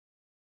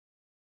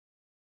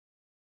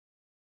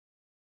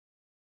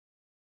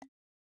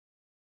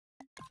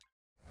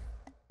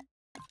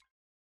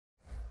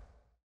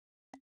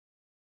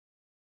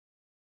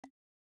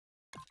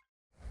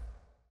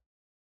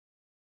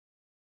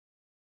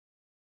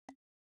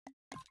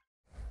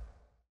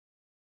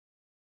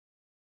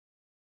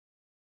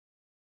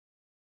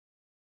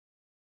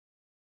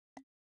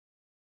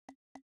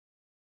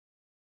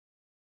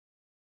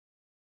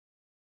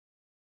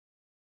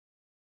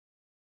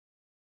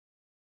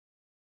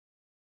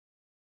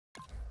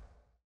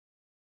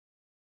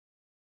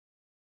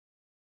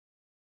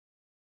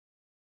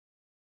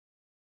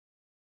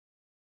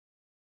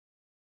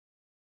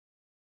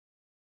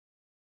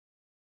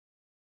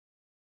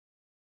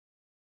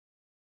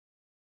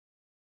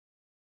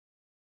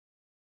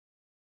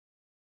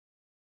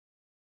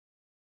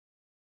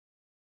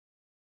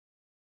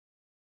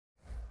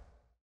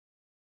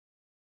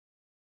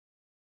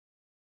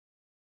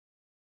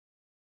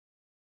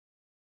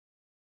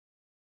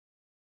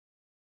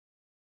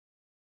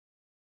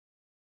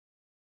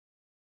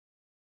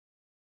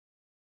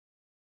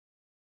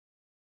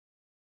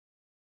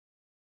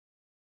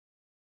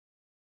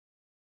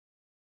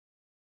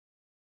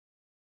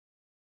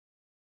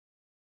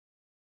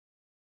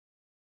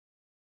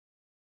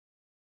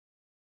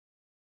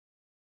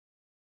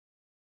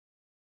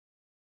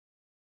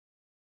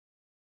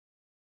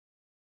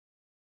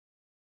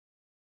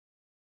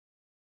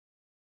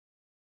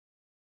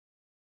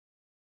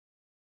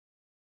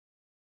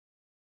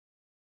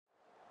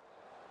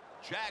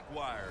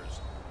Jaguars,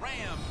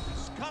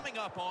 Rams, coming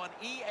up on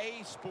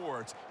EA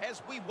Sports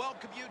as we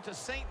welcome you to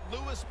St.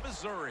 Louis,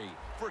 Missouri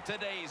for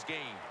today's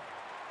game.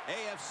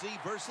 AFC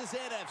versus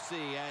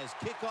NFC as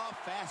kickoff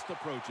fast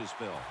approaches,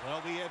 Phil.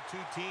 Well, we have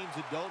two teams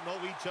that don't know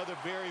each other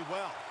very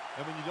well.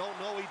 And when you don't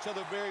know each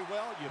other very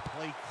well, you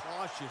play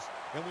cautious.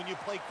 And when you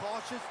play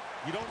cautious,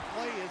 you don't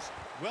play as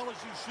well as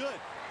you should.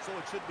 So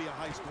it should be a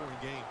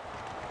high-scoring game.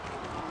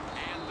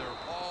 And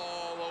they're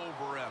all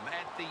over him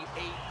at the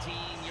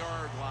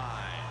 18-yard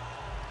line.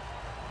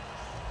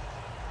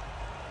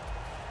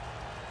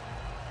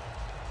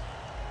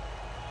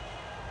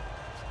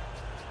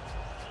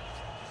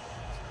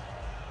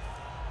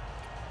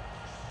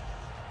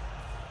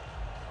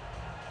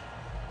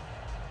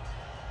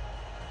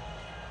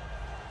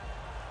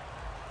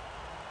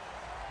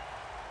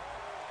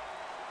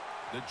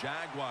 The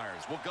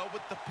Jaguars will go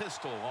with the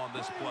pistol on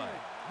this play.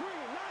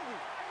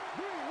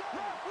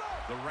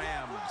 The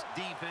Rams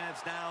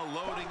defense now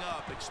loading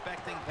up,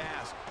 expecting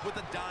pass with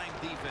a dime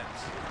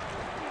defense.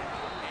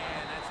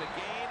 And that's a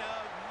gain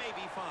of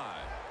maybe 5.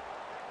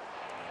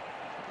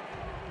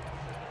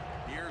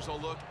 Here's a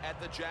look at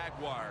the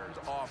Jaguars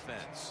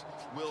offense.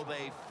 Will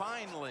they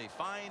finally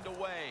find a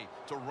way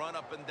to run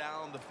up and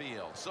down the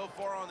field? So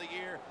far on the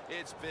year,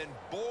 it's been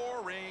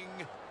boring.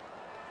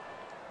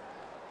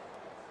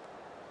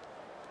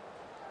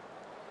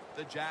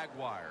 The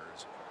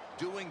Jaguars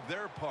doing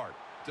their part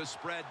to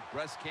spread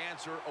breast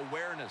cancer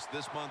awareness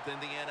this month in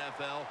the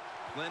NFL.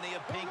 Plenty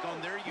of pink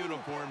on their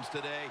uniforms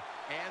today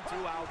and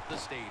throughout the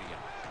stadium.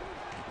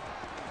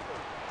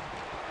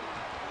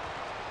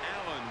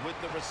 Allen with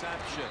the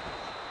reception.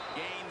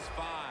 Gains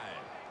 5.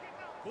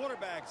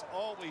 Quarterbacks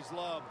always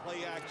love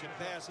play-action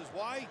passes.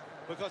 Why?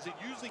 Because it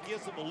usually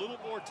gives them a little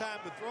more time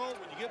to throw.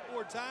 When you get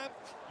more time,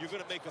 you're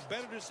going to make a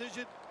better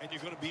decision, and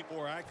you're going to be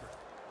more accurate.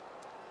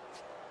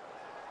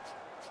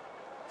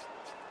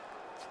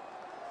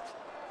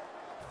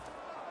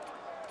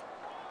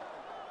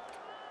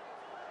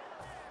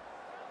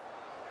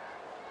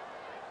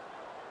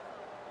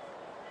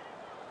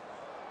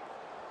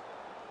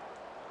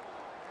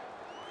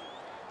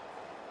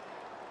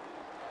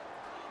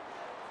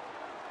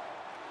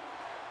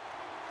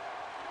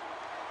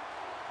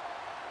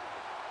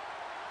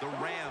 The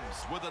Rams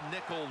with a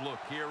nickel look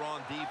here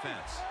on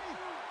defense.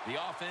 The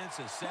offense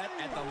is set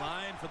at the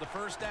line for the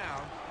first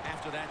down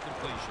after that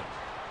completion.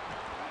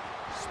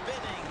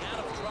 Spinning out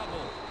of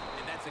trouble,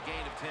 and that's a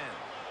gain of 10.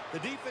 The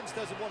defense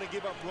doesn't want to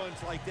give up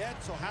runs like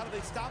that, so how do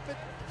they stop it?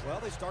 Well,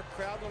 they start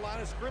crowding the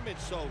line of scrimmage,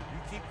 so you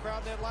keep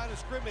crowding that line of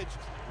scrimmage,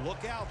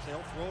 look out,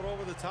 they'll throw it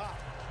over the top.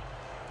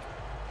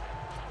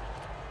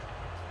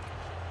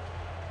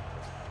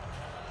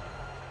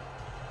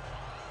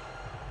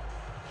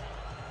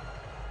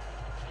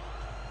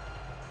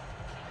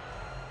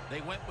 They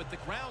went with the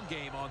ground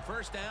game on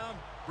first down,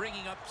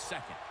 bringing up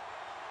second.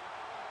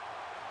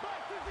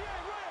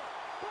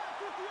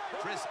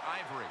 Chris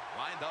Ivory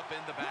lined up in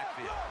the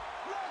backfield.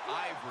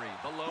 Ivory,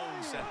 the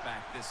lone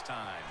setback this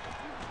time.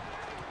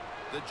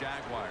 The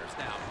Jaguars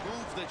now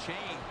move the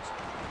chains.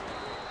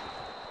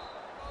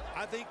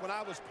 I think when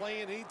I was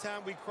playing,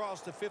 anytime we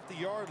crossed the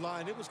 50-yard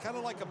line, it was kind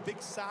of like a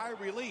big sigh of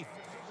relief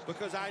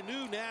because I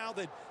knew now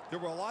that there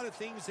were a lot of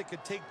things that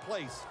could take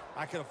place.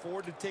 I could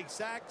afford to take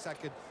sacks. I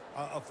could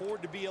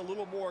afford to be a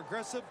little more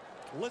aggressive.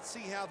 Let's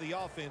see how the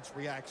offense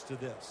reacts to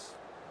this.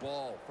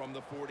 Ball from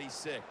the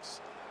 46.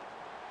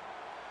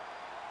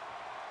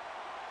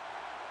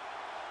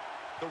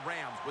 The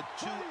Rams with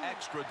 2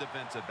 extra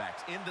defensive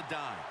backs in the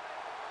dime.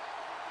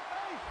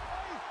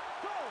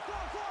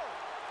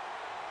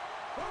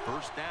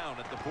 First down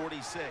at the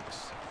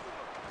 46.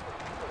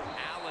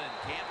 Allen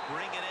can't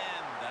bring it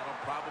in.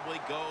 That'll probably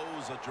go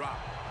as a drop.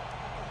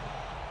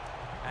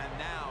 And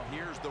now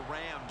here's the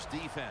Rams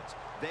defense.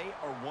 They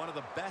are one of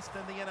the best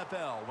in the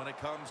NFL when it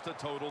comes to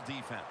total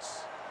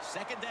defense.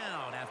 Second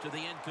down after the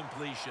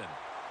incompletion.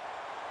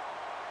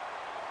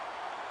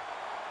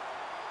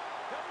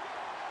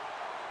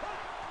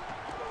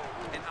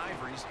 And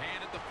Ivory's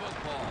handed the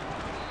football.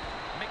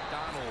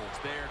 McDonald's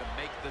there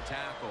to make the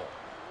tackle.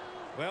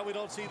 Well, we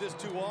don't see this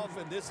too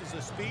often. This is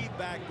a speed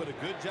back, but a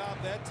good job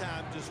that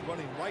time just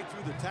running right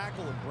through the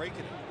tackle and breaking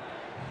it.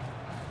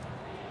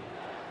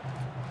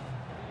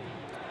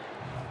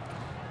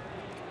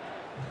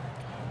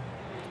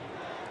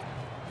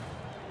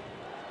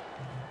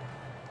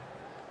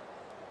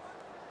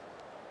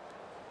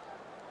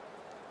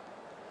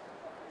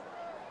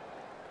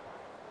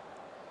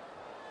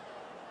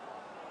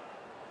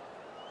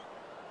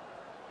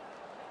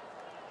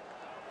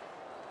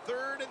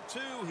 Third and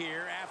 2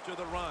 here after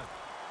the run.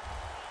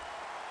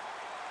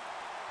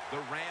 The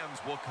Rams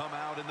will come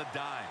out in the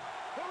dime.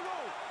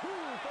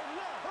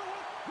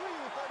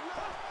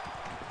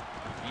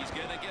 He's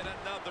going to get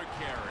another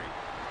carry.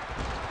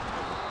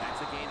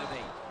 That's a gain of 8.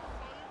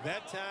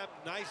 That time,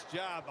 nice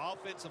job.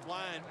 Offensive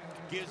line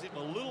gives him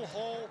a little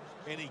hole,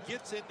 and he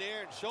gets in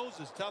there and shows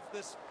his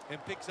toughness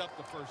and picks up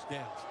the first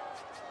down.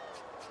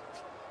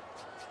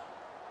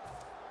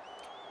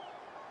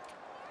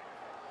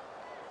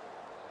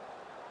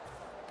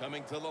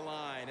 Coming to the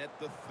line at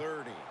the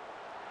 30.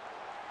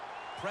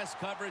 Press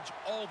coverage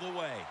all the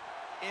way.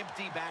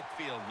 Empty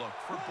backfield look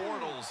for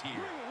Bortles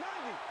here.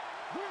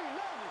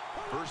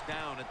 First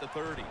down at the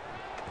 30.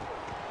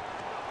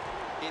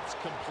 It's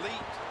complete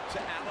to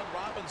Allen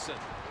Robinson.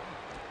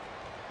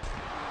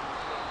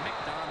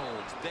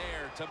 McDonald's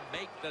there to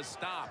make the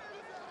stop.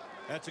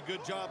 That's a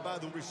good job by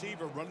the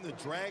receiver running the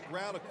drag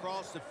route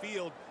across the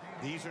field.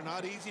 These are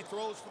not easy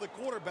throws for the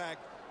quarterback,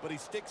 but he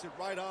sticks it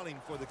right on him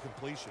for the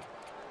completion.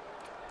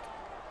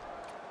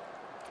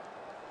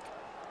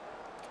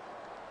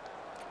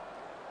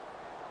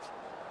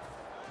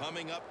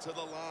 Coming up to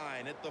the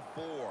line at the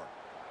 4.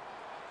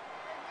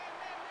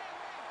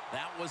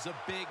 That was a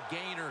big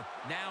gainer.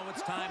 Now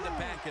it's time to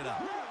back it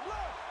up.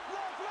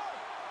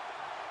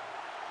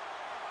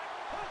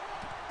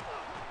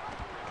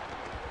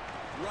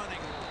 Running,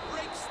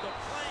 breaks the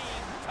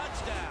plane,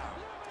 touchdown.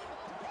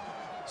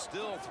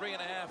 Still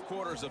 3.5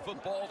 quarters of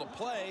football to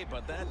play,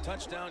 but that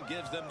touchdown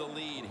gives them the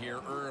lead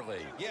here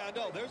early. Yeah, I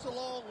know. There's a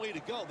long way to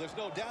go. There's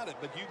no doubt it.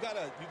 But you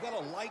gotta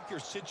like your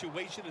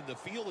situation in the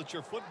field that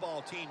your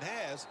football team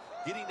has,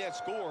 getting that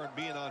score and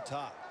being on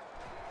top.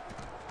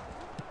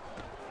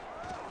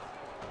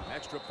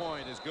 Extra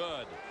point is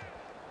good.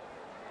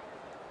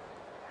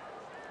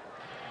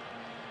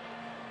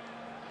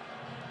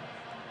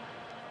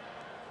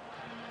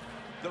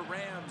 The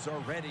Rams are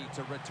ready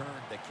to return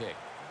the kick.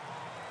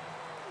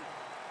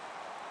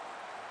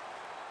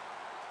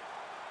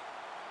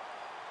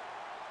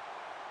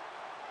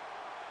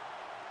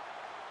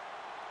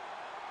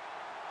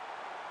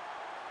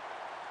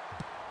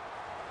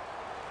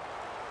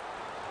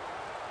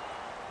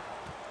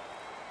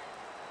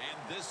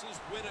 And this is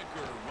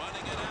Whitaker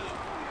running it out.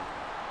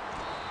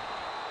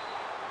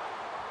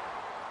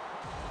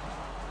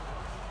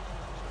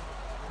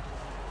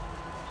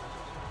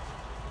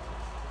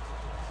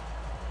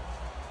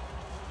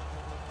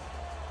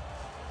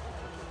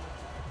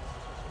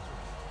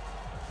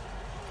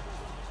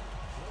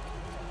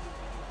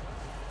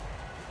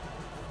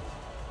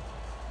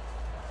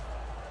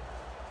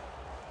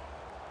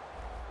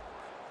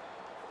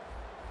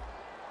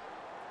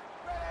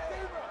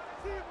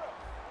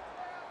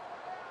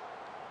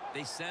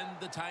 They send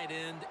the tight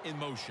end in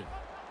motion.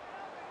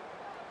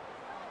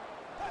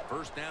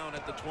 First down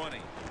at the 20.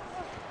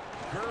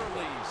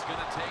 Gurley's going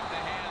to take the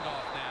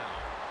handoff now.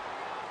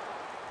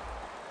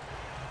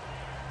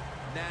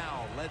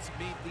 Now let's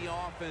meet the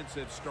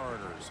offensive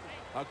starters.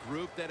 A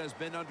group that has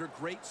been under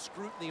great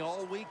scrutiny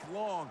all week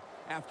long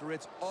after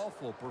its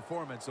awful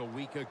performance a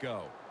week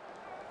ago.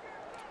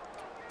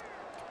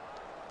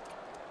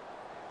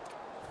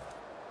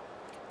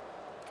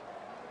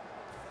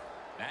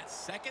 That's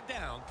second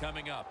down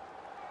coming up.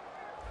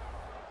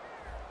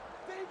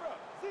 Zebra,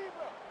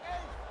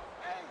 ace.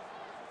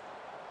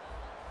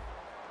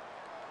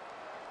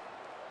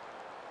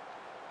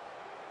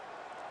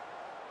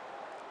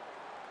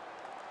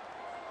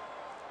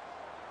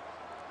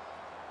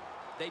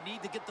 They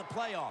need to get the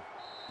play off.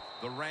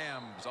 The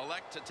Rams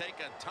elect to take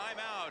a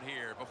timeout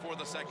here before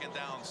the second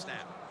down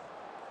snap.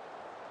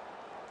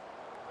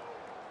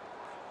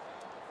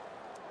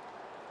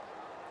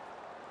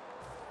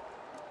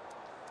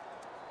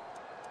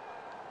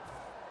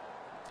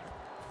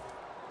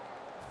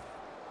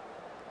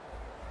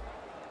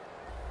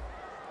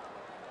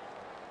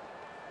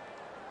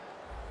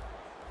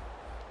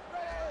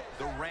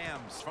 The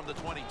Rams from the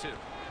 22 to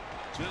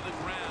the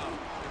ground.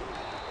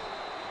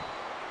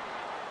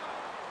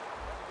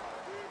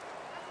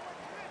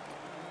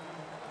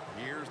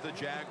 Here's the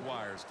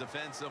Jaguars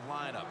defensive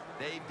lineup.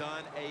 They've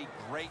done a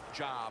great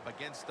job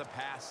against the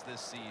pass this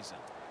season.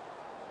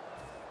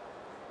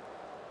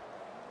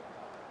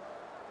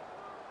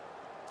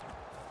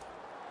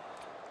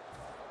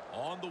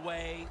 On the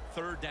way,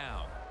 third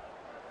down.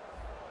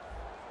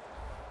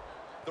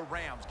 The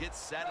Rams get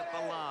set at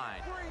the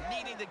line,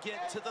 needing to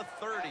get to the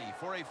 30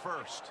 for a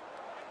first.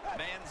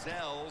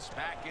 Manziel's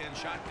back in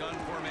shotgun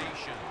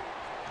formation.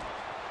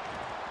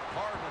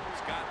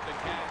 Harden's got the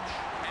catch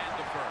and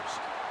the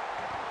first.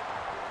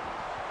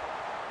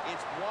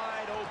 It's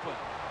wide open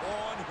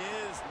on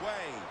his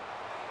way.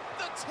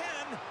 The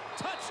 10,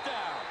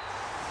 touchdown.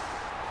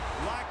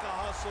 Lack of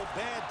hustle,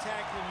 bad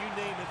tackling, you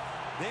name it.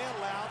 They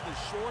allowed the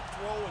short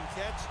throw and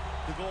catch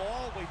to go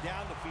all the way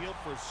down the field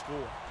for a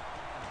score.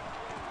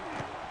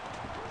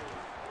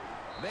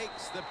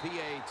 Makes the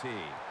PAT.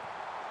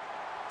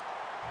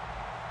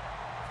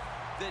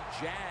 The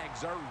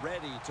Jags are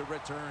ready to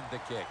return the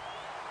kick.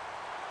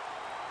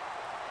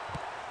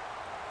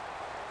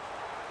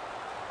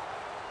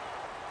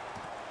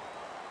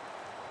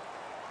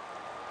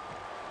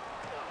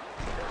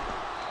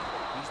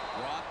 He's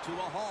brought to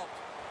a halt.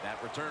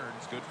 That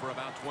return's good for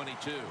about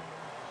 22.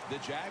 The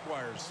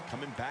Jaguars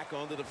coming back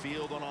onto the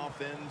field on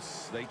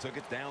offense. They took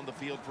it down the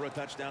field for a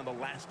touchdown the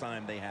last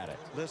time they had it.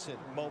 Listen,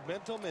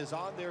 momentum is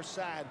on their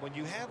side. When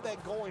you have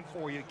that going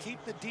for you,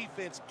 keep the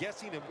defense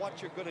guessing at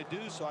what you're going to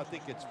do. So I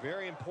think it's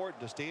very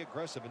important to stay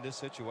aggressive in this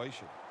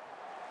situation.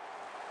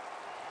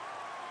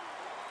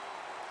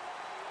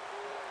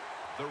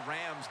 The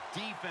Rams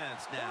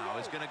defense now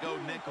is going to go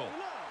nickel.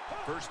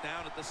 First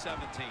down at the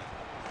 17.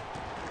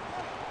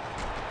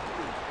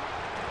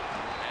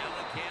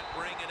 Allen can't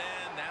bring it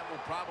in. That will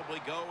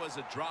probably go as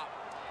a drop.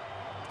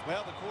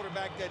 Well, the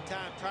quarterback that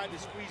time tried to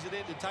squeeze it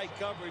into tight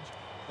coverage,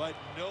 but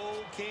no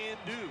can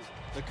do.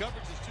 The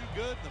coverage is too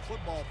good, and the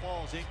football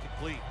falls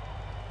incomplete.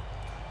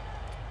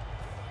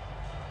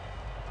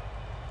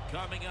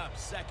 Coming up,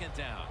 second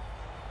down.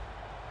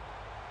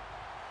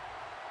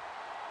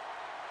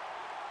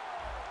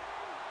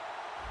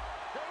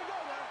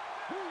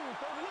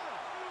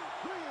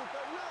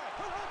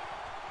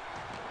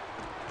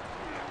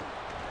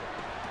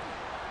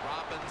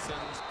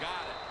 Robinson's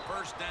got it.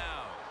 First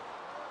down.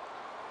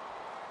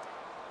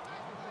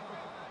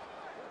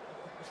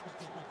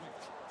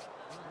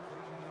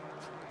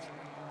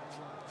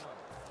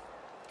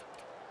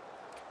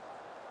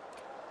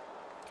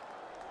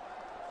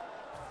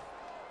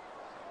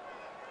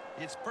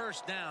 It's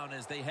first down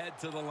as they head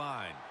to the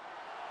line.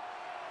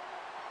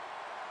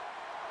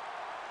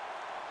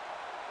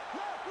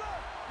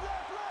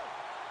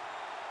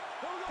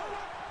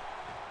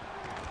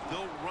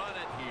 They'll run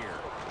it here.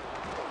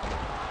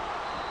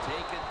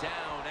 Taken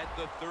down at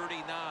the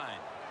 39.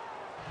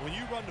 When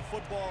you run the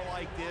football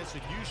like this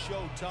and you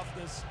show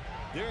toughness,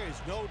 there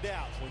is no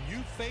doubt when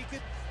you fake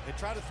it and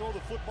try to throw the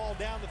football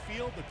down the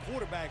field, the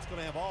quarterback's going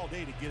to have all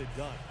day to get it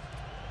done.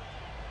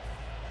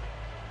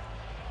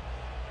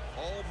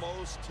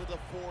 Almost to the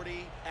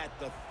 40 at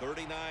the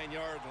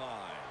 39-yard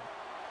line.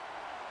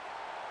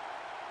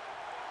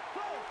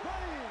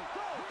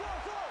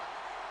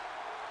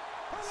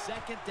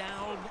 Second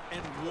down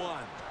and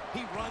 1.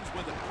 He runs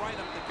with it right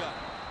up the gut.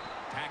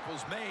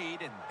 Tackle's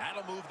made, and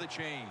that'll move the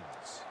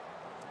chains.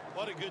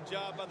 What a good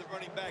job by the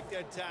running back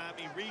that time.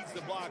 He reads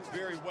the blocks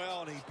very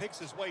well, and he picks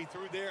his way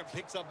through there and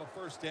picks up a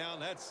first down.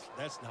 That's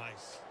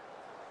nice.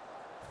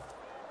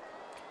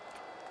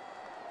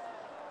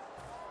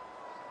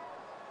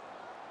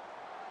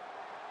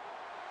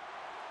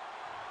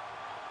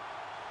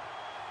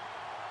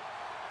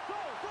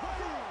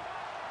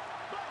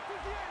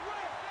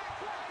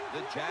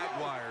 The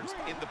Jaguars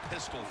in the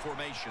pistol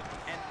formation,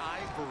 and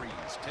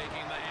Ivory's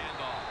taking the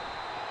handoff.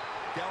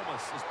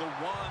 Delmas is the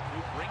one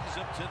who brings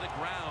him to the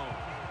ground.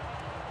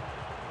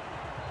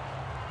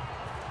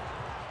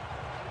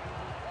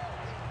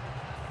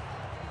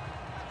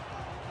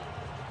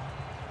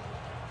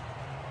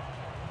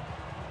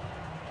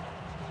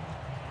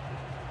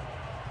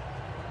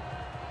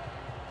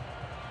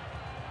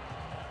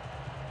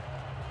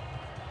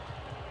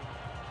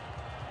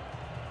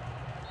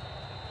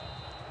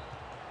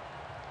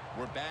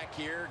 We're back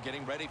here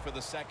getting ready for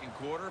the second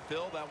quarter.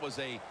 Phil, that was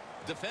a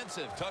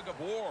defensive tug of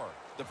war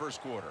the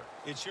first quarter.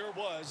 It sure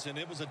was, and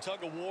it was a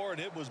tug of war, and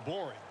it was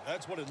boring.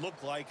 That's what it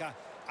looked like. I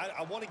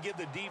want to give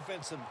the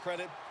defense some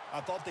credit. I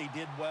thought they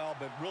did well,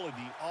 but really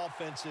the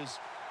offense is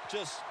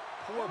just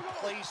poor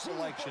play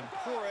selection,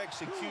 poor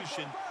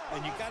execution,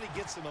 and you got to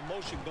get some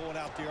emotion going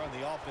out there on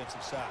the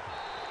offensive side.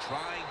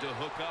 Trying to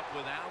hook up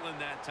with Allen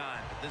that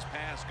time, but this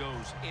pass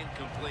goes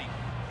incomplete.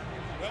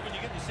 Well, when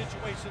you get in a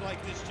situation like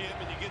this, Jim,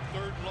 and you get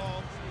third and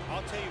long,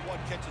 I'll tell you what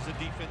catches a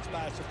defense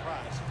by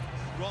surprise.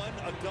 Run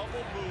a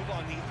double move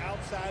on the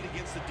outside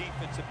against the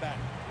defensive back,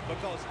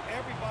 because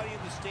everybody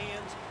in the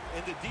stands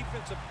and the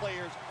defensive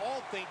players all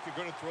think you're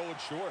going to throw it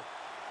short.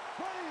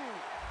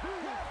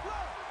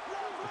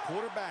 The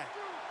quarterback,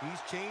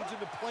 he's changing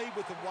the play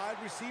with the wide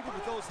receiver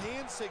with those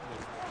hand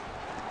signals.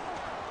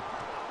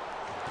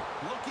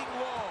 Looking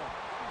long.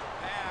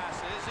 Pass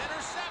is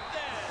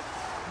intercepted.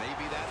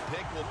 Maybe that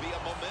pick will be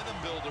a momentum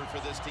builder for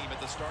this team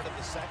at the start of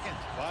the second.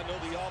 Well, I know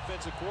the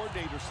offensive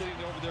coordinator sitting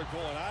over there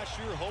going, I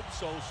sure hope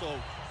so. So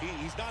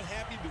he's not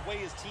happy the way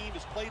his team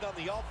has played on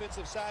the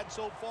offensive side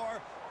so far.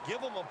 Give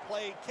him a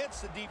play,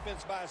 catch the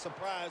defense by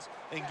surprise,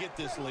 and get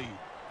this lead.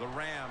 The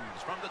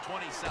Rams from the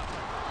 27.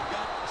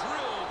 Got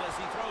drilled as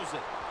he throws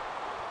it.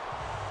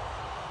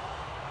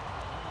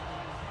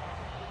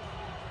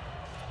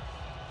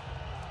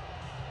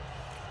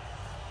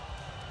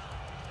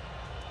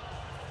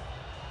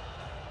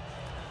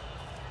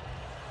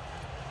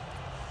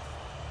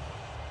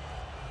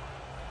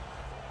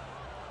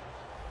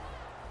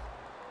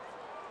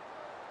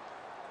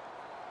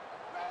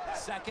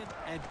 Second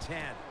and 10.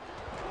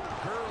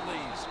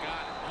 Hurley's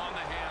got it on the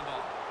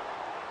handle.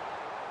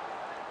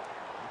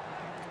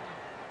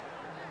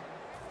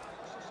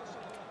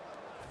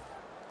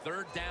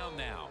 Third down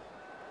now.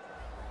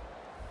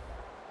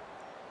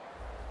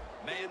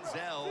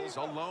 Manziel's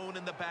alone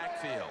in the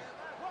backfield.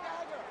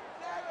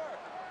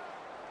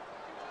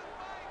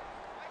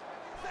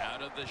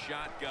 Out of the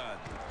shotgun.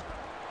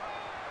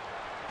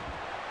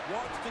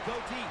 Wants to go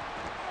deep.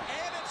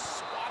 And it's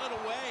swatted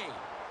away.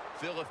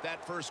 Phil, if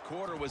that first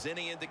quarter was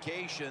any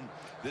indication,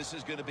 this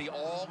is going to be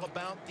all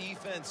about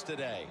defense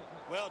today.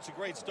 Well, it's a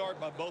great start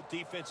by both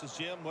defenses,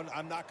 Jim.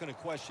 I'm not going to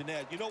question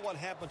that. You know what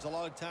happens a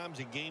lot of times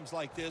in games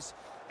like this?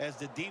 As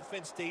the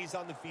defense stays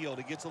on the field,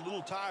 it gets a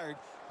little tired.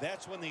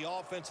 That's when the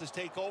offenses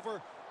take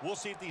over. We'll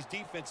see if these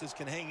defenses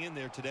can hang in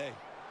there today.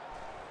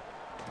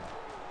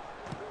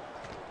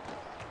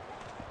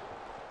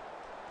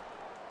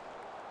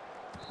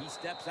 He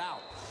steps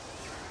out.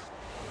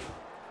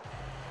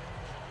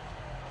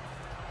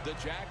 The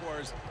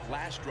Jaguars'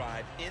 last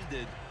drive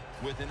ended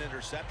with an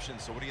interception.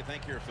 So what do you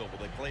think here, Phil? Will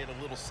they play it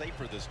a little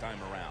safer this time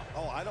around?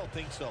 Oh, I don't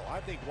think so. I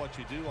think what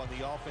you do on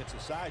the offensive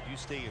side, you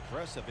stay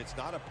aggressive. It's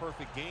not a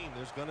perfect game.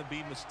 There's going to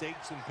be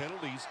mistakes and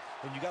penalties,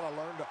 and you got to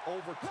learn to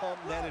overcome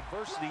that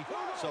adversity.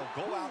 So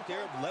go out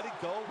there, let it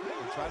go,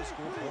 and try to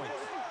score points.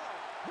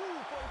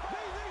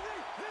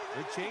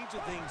 They're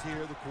changing things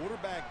here. The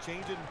quarterback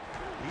changing.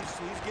 He's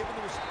giving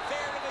the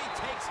Fairly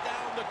takes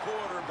down the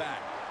quarterback.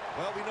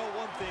 Well, we know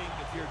one thing.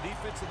 If you're a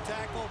defensive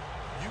tackle,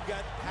 you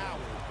got power,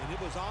 and it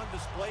was on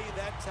display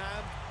that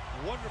time.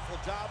 Wonderful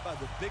job by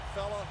the big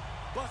fella,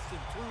 busting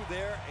through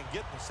there and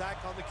getting the sack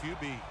on the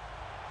QB.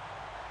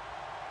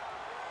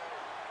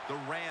 The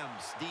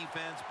Rams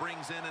defense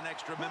brings in an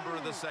extra member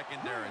of the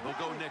secondary.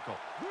 They'll go nickel.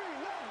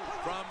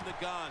 From the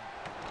gun.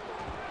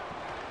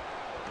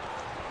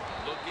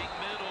 Looking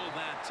middle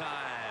that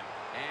time,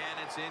 and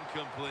it's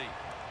incomplete.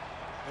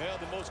 Well,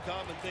 the most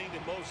common thing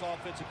that most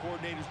offensive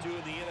coordinators do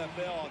in the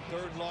NFL on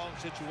third and long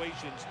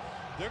situations,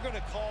 they're going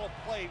to call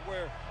a play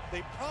where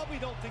they probably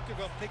don't think they're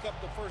going to pick up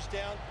the first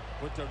down,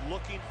 but they're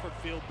looking for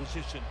field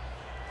position.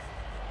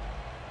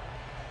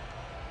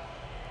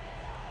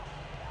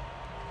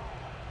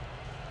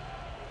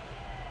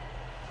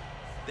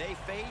 They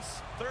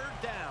face third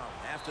down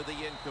after the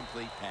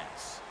incomplete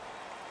pass.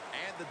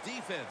 And the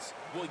defense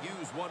will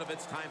use one of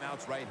its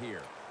timeouts right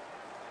here.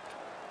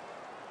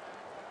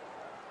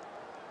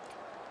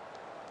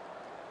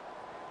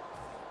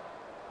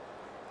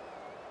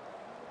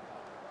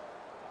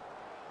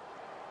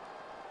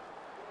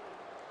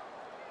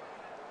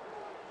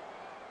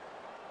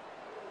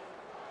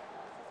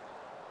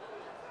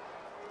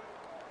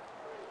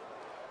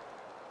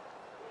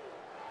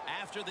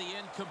 After the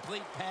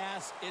incomplete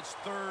pass, it's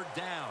third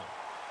down.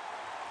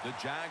 The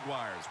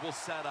Jaguars will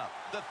set up.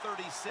 The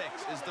 36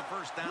 is the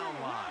first down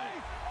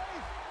line.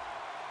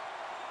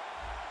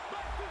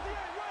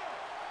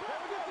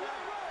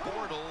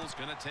 Bortles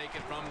going to take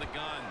it from the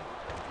gun.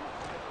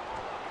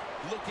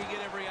 Looking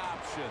at every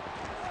option.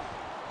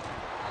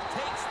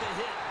 Takes the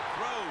hit,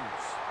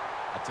 throws.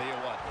 I'll tell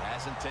you what, it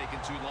hasn't taken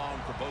too long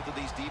for both of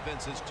these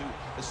defenses to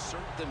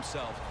assert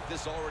themselves.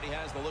 This already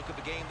has the look of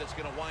a game that's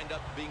going to wind up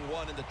being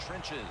won in the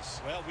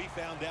trenches. Well, we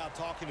found out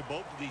talking to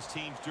both of these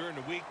teams during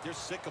the week, they're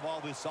sick of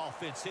all this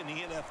offense in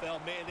the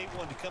NFL. Man, they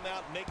wanted to come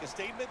out and make a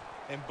statement,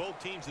 and both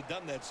teams have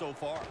done that so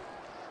far.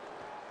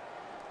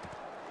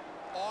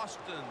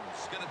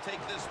 Austin's going to take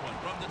this one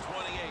from the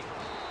 28.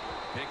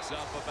 Picks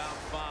up about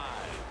 5.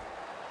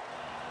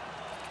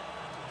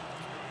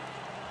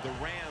 The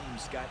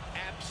Rams got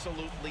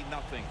absolutely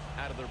nothing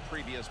out of their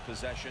previous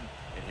possession,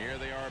 and here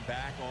they are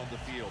back on the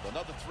field.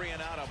 Another 3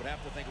 and out, I would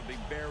have to think, would be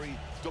very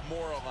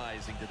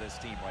demoralizing to this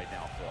team right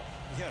now, Phil.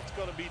 Yeah, it's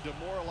going to be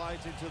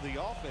demoralizing to the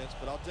offense,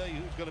 but I'll tell you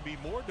who's going to be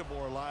more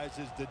demoralized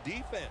is the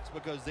defense,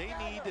 because they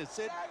need to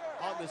sit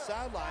on the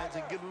sidelines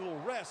and get a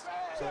little rest.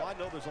 So I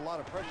know there's a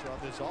lot of pressure on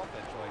this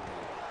offense right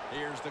now.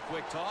 Here's the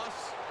quick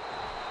toss,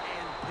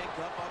 and pick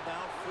up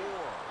about 4.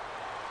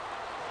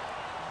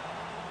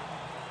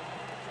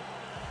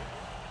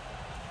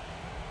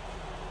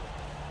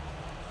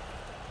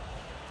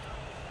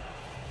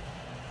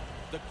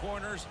 The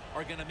corners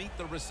are going to meet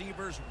the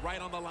receivers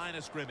right on the line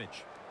of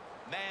scrimmage.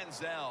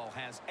 Manziel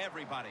has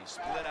everybody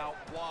split out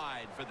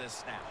wide for this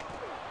snap.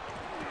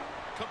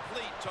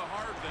 Complete to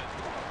Hardman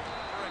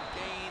for a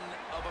gain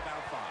of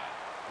about 5.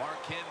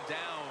 Mark him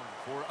down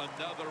for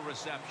another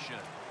reception.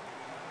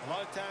 A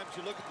lot of times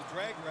you look at the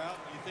drag route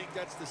and you think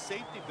that's the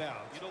safety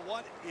valve. You know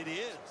what? It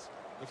is.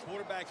 The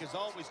quarterback is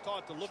always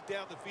taught to look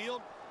down the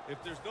field.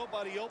 If there's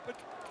nobody open,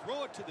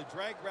 throw it to the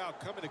drag route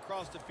coming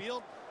across the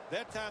field.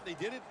 That time they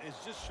did it, and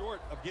it's just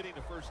short of getting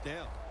the first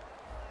down.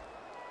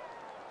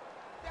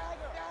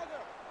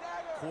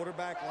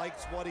 Quarterback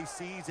likes what he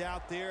sees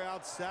out there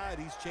outside.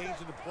 He's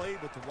changing the play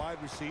with the wide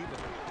receiver.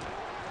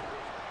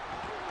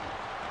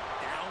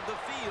 Down the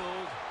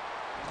field.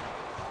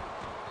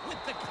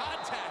 With the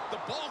contact, the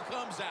ball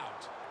comes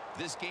out.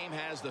 This game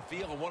has the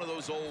feel of one of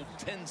those old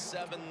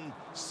 10-7,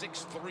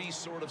 6-3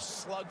 sort of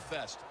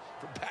slugfest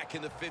from back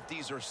in the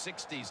 50s or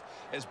 60s,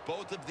 as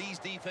both of these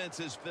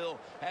defenses, Phil,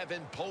 have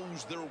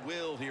imposed their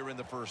will here in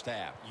the first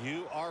half.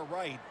 You are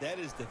right. That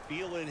is the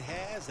feel it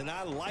has, and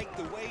I like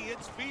the way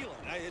it's feeling.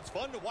 It's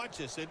fun to watch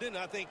this, isn't it?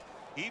 I think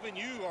even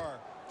you are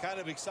kind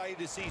of excited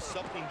to see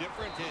something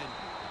different and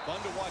fun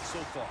to watch so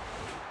far.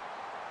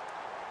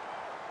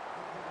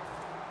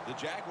 The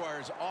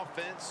Jaguars'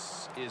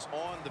 offense is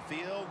on the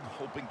field,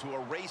 hoping to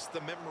erase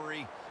the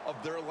memory of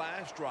their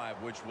last drive,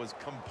 which was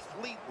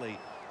completely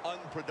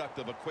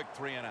unproductive, a quick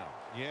 3 and out.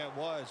 Yeah, it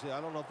was.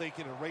 I don't know if they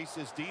can erase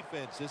this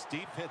defense. This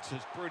defense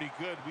is pretty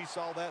good. We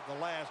saw that in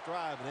the last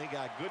drive, and they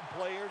got good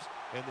players,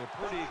 and they're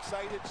pretty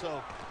excited,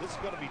 so this is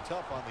going to be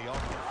tough on the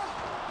offense.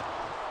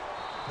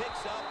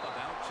 Picks up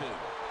about 2.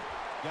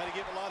 Got to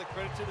give a lot of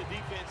credit to the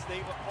defense.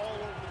 They were all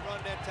over the run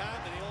that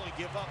time, and they only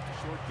give up a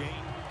short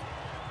gain.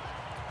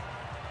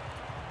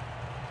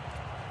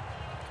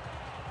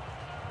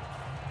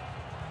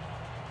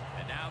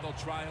 And now the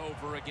they'll try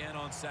over again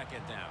on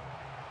second down.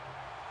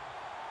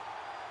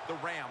 The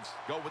Rams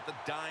go with the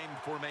dime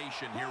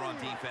formation here on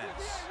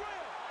defense.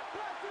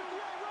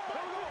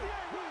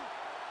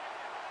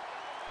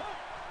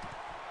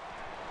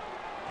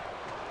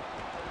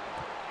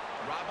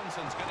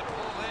 Robinson's going to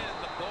pull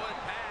in the bullet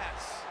pass.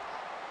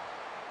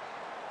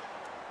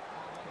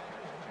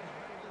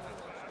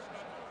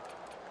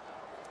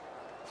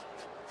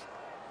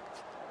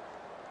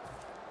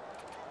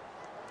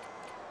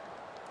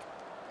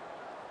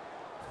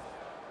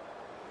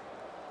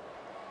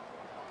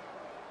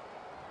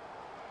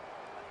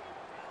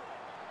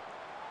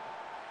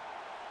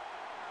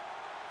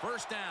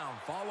 First down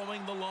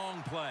following the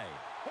long play.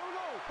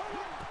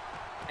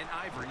 And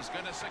Ivory's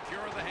going to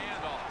secure the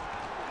handoff.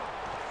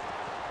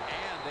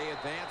 And they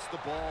advance the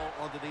ball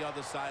onto the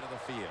other side of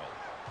the field.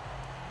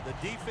 The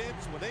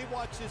defense, when they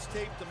watch this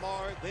tape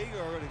tomorrow, they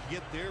are going to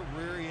get their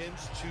rear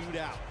ends chewed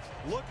out.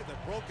 Look at the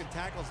broken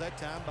tackles that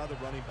time by the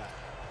running back.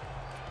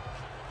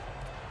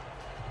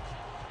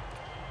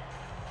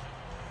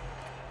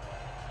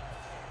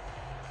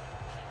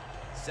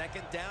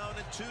 Second down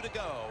and 2 to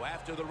go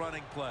after the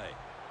running play.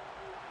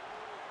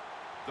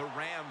 The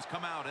Rams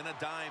come out in a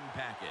dime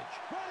package.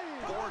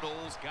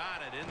 Bortles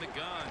got it in the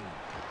gun.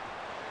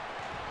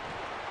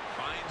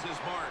 Finds his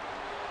mark.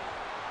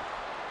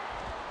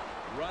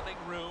 Running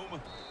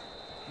room.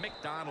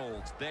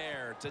 McDonald's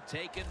there to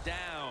take him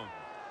down.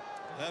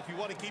 Well, if you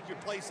want to keep your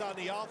place on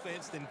the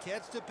offense, then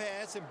catch the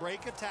pass and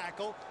break a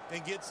tackle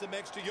and get some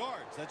extra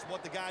yards. That's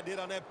what the guy did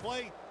on that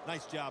play.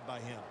 Nice job by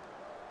him.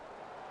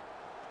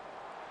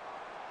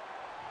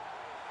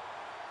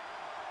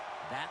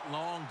 That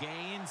long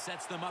gain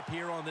sets them up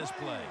here on this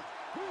play.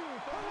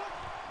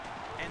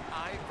 And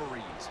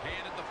Ivory's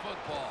handed the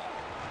football.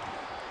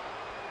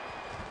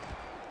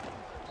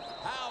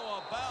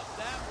 How about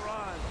that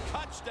run?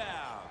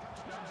 Touchdown.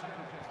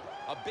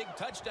 A big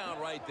touchdown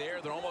right there.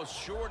 They're almost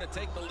sure to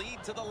take the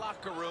lead to the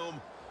locker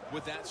room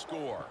with that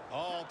score.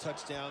 All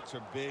touchdowns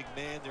are big,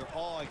 man. They're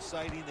all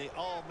exciting. They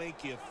all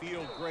make you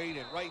feel great.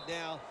 And right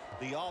now,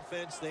 the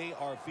offense, they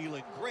are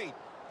feeling great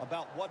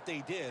about what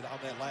they did on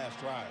that last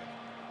drive.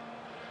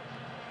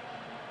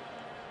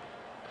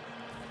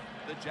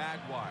 The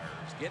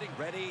Jaguars getting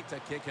ready to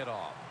kick it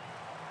off.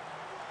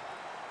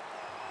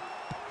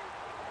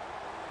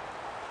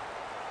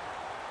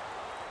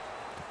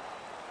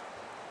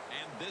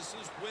 And this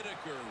is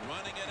Whitaker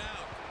running it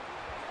out.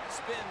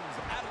 Spins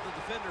out of the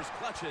defender's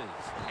clutches.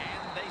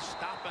 And they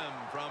stop him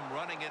from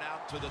running it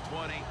out to the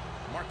 20.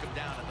 Mark him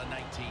down at the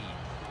 19.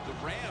 The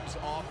Rams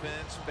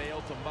offense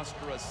failed to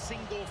muster a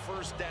single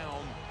first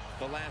down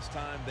the last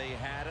time they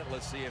had it.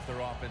 Let's see if their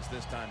offense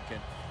this time can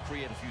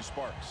create a few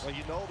sparks. Well,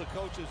 you know, the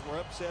coaches were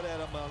upset at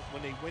them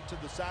when they went to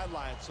the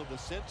sideline, so the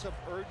sense of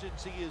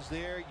urgency is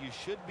there. You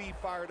should be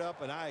fired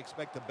up, and I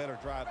expect a better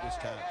drive this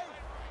time.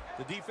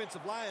 The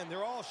defensive line,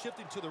 they're all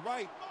shifting to the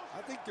right.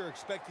 I think they're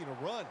expecting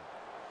a run.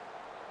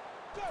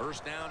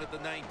 First down at the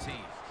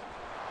 19th.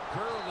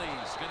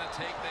 Gurley's going to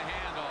take the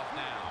handoff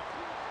now.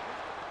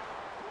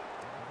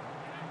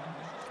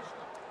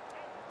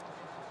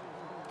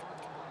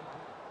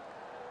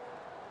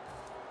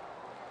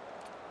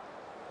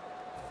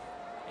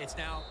 It's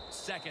now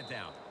second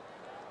down.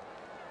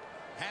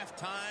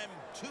 Halftime,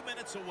 2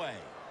 minutes away.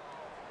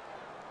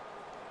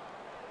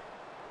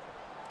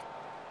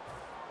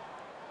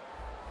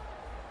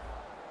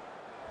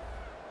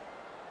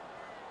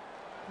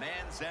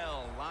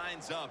 Manziel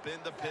lines up in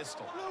the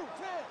pistol.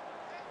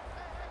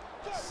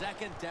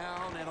 Second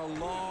down and a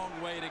long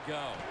way to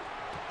go.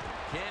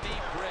 Kenny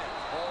Britt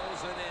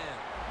pulls it in.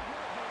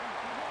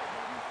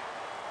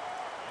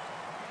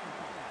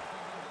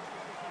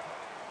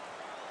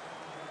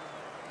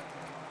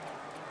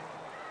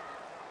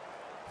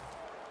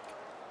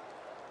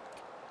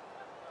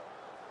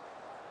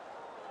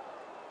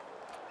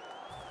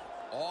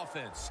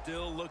 Offense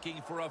still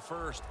looking for a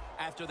first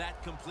after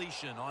that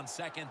completion on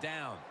second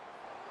down.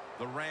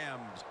 The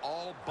Rams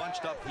all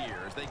bunched up here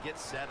as they get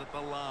set at the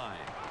line.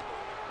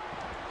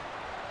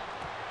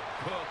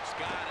 Cook's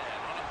got it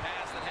on a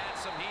pass that had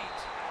some heat.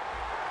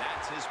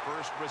 That's his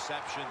first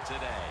reception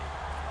today.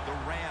 The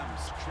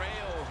Rams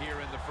trail here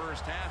in the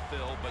first half,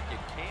 Bill, but you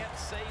can't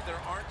say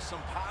there aren't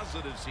some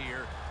positives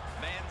here.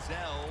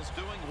 Manziel's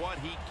doing what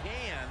he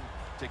can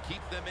to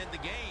keep them in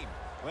the game.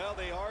 Well,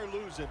 they are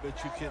losing, but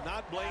you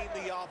cannot blame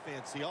the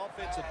offense. The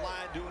offensive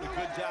line doing a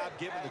good job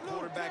giving the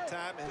quarterback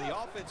time, and the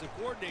offensive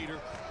coordinator,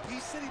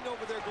 he's sitting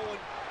over there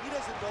going, he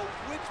doesn't know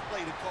which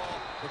play to call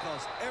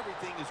because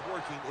everything is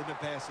working in the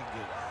passing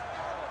game.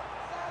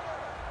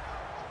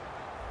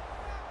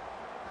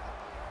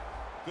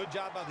 Good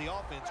job by the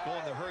offense going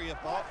the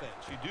hurry-up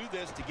offense. You do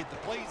this to get the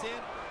plays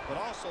in, but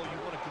also you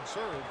want to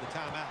conserve the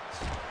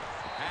timeouts.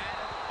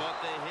 But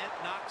the hit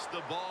knocks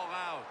the ball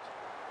out.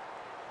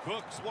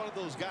 Cook's one of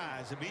those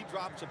guys. If he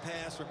drops a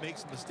pass or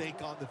makes a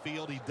mistake on the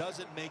field, he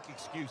doesn't make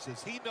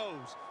excuses. He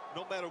knows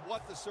no matter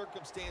what the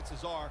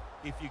circumstances are,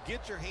 if you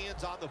get your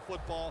hands on the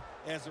football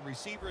as a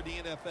receiver in the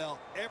NFL,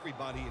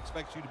 everybody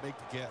expects you to make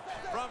the catch.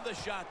 From the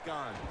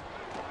shotgun.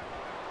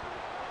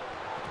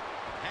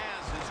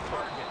 Has his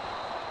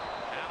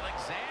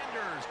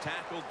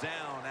tackled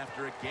down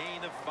after a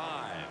gain of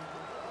 5.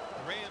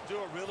 The Rams do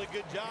a really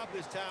good job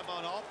this time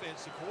on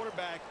offense. The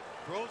quarterback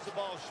throws the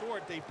ball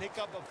short. They pick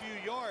up a few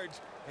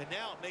yards, and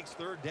now it makes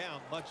third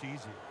down much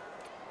easier.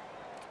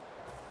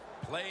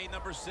 Play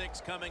number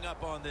 6 coming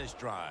up on this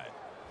drive.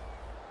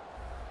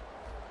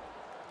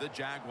 The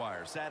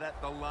Jaguars sat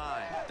at the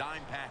line.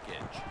 Dime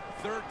package.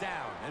 Third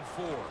down and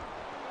 4.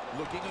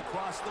 Looking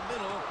across the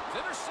middle.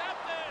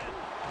 Intercepted!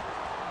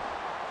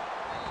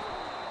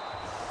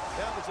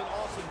 That was an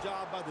awesome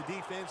job by the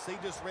defense. They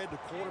just read the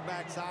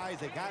quarterback's eyes.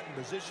 They got in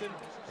position,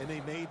 and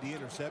they made the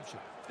interception.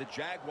 The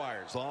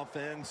Jaguars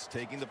offense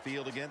taking the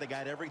field again. They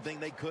got everything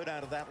they could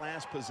out of that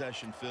last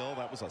possession, Phil.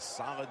 That was a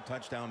solid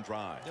touchdown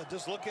drive. Yeah,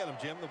 just look at them,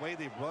 Jim. The way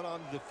they run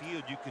onto the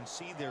field, you can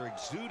see they're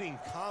exuding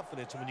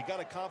confidence. And when you got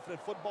a confident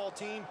football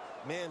team,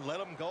 man, let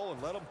them go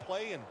and let them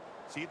play and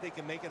see if they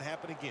can make it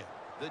happen again.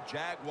 The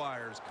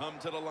Jaguars come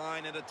to the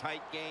line in a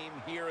tight game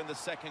here in the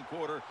second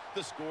quarter.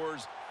 The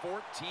score's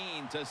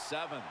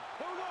 14-7.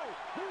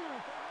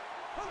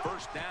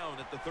 First down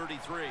at the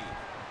 33.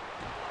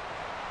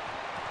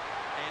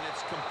 And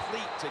it's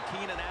complete to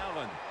Keenan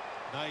Allen.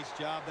 Nice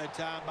job that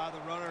time by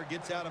the runner.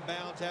 Gets out of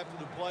bounds after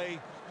the play.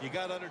 You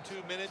got under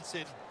 2 minutes,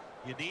 and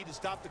you need to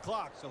stop the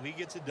clock, so he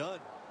gets it done.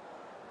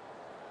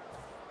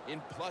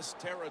 In plus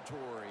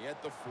territory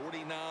at the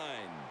 49.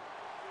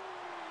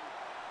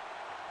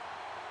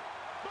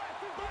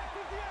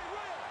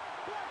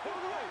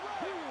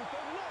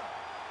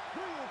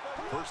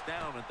 First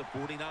down at the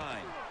 49.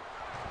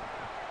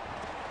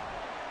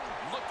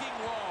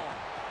 Looking long.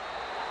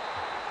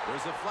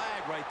 There's a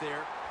flag right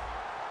there.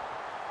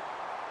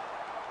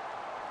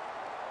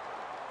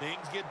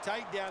 Things get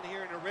tight down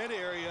here in the red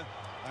area.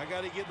 I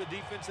got to give the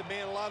defensive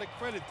man a lot of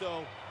credit,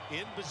 though.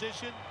 In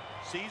position,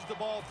 sees the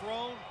ball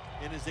thrown,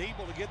 and is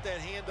able to get that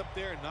hand up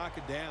there and knock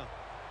it down.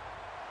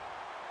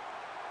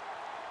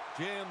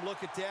 Jim,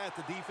 look at that.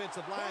 The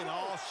defensive line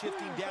all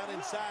shifting down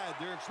inside.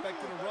 They're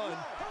expecting to run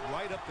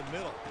right up the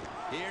middle.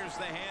 Here's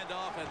the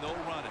handoff, and they'll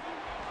run it.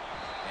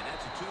 And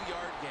that's a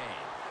 2-yard gain.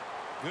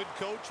 Good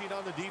coaching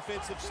on the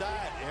defensive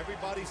side.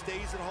 Everybody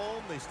stays at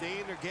home. They stay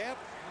in their gap,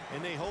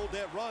 and they hold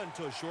that run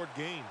to a short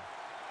gain.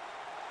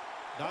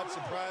 Not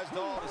surprised at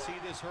all to see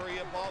this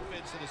hurry-up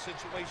offense in a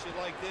situation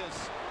like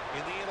this.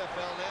 In the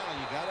NFL now,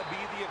 you got to be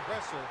the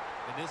aggressor,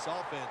 and this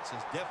offense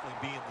is definitely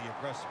being the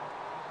aggressor.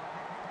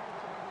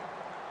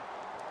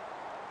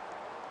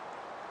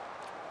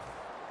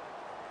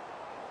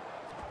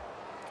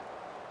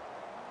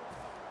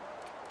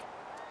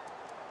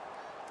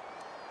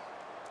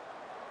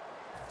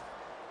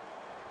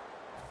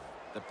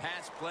 The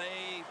pass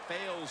play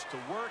fails to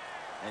work,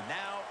 and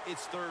now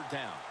it's third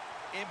down.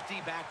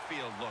 Empty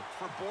backfield look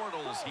for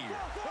Bortles here.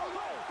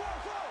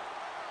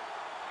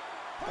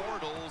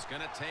 Bortles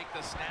going to take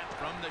the snap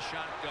from the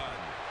shotgun.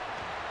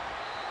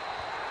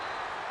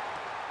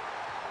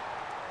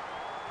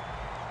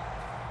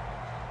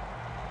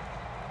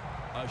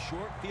 A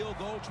short field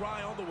goal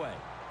try on the way.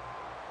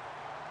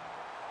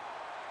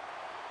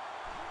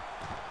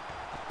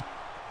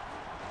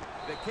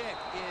 The kick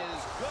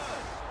is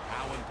good.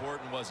 How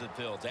important was it,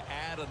 Phil, to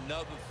add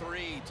another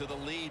 3 to the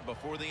lead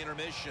before the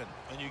intermission?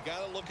 And you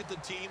got to look at the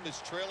team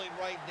that's trailing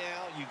right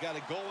now. You got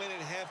to go in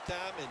at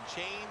halftime and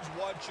change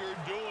what you're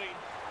doing,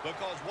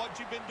 because what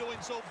you've been doing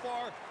so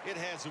far, it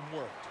hasn't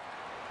worked.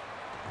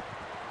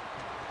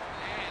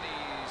 And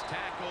he's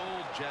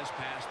tackled just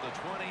past the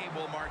 20.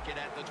 We'll mark it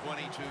at the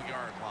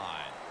 22-yard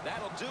line.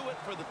 That'll do it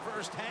for the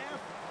first half.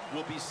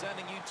 We'll be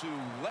sending you to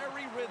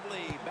Larry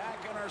Ridley back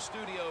in our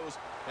studios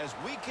as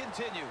we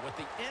continue with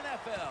the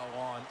NFL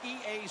on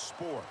EA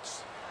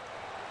Sports.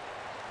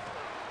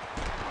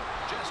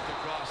 Just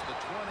across the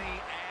 20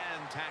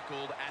 and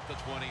tackled at the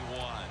 21.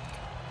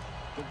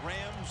 The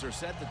Rams are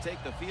set to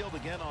take the field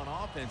again on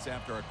offense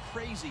after a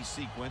crazy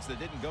sequence that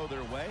didn't go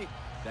their way.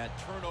 That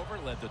turnover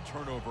led to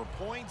turnover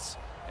points.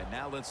 And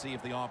now let's see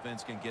if the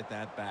offense can get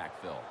that back,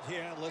 Phil.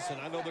 Yeah, listen,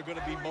 I know they're going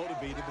to be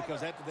motivated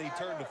because after they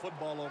turned the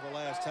football over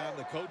last time,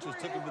 the coaches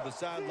took them to the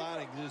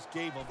sideline and just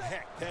gave them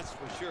heck. That's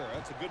for sure.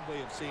 That's a good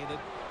way of seeing it.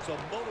 So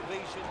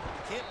motivation,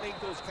 can't make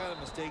those kind of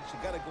mistakes. You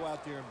got to go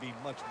out there and be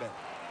much better.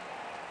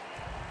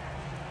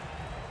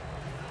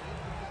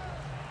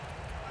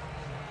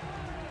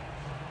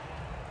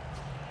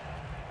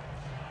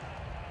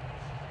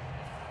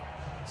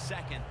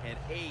 Second and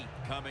 8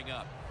 coming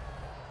up.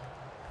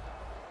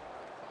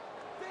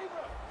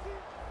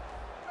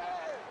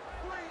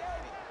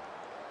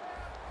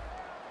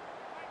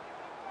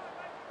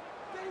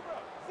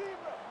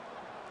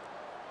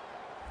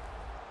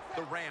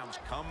 The Rams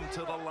come to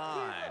the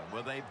line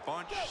with a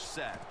bunch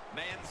set.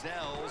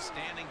 Manziel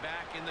standing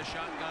back in the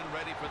shotgun,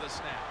 ready for the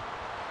snap.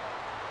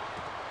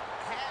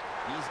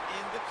 He's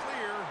in the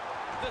clear.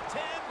 The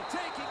 10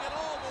 taking it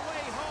all the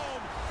way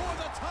home for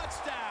the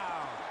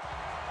touchdown.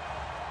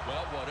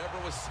 Well, whatever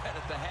was said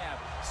at the half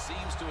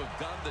seems to have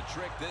done the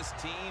trick. This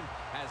team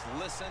has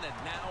listened, and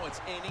now it's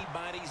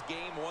anybody's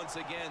game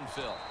once again,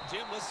 Phil.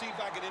 Jim, let's see if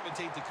I can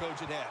imitate the coach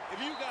at half. If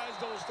you guys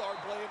don't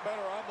start playing better,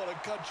 I'm going to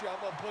cut you. I'm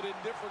going to put in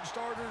different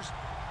starters.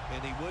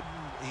 and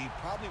he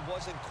probably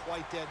wasn't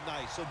quite that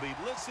nice. So they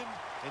listened,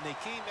 and they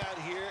came out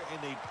here,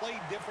 and they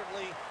played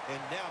differently, and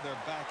now they're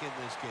back in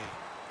this game.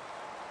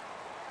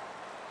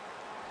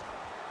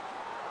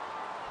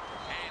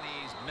 And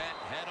he's met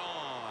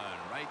head-on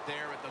right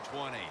there at the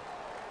 20.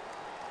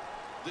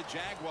 The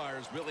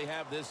Jaguars really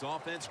have this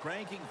offense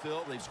cranking,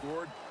 Phil. They've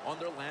scored on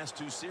their last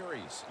 2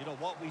 series. You know,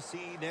 what we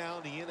see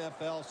now in the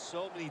NFL,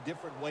 so many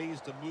different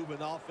ways to move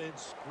an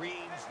offense,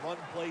 screens, run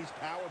plays,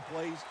 power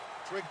plays,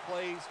 trick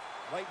plays.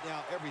 Right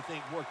now, everything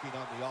working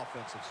on the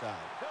offensive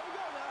side. Here we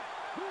go now.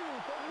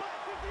 Black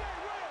 58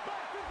 red,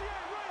 black 58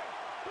 red,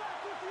 black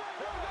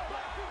 58 red,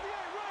 black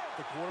 58 red.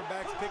 The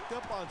quarterback's picked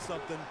up on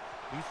something.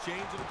 He's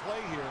changing the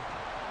play here.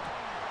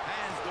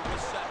 Has the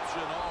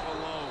reception all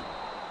alone.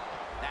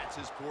 That's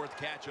his 4th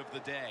catch of the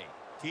day.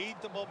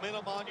 Keep the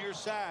momentum on your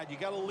side. You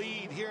got a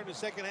lead here in the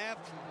second half.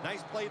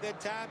 Nice play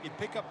that time. You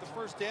pick up the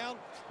first down.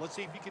 Let's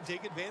see if you can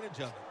take advantage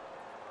of it.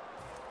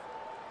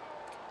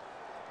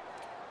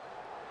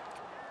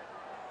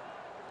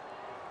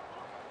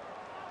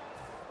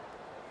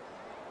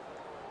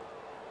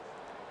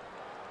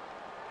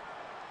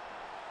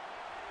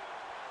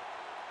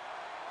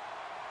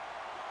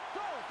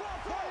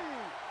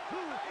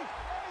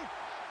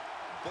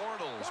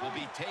 Bortles will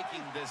be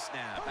taking this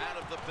snap out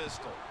of the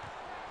pistol.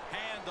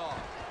 Handoff.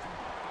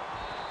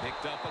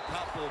 Picked up a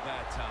couple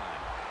that time.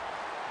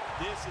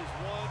 This is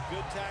one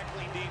good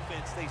tackling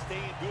defense. They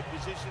stay in good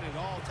position at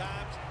all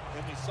times,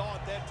 and we saw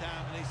it that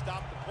time, and they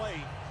stopped the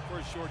play for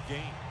a short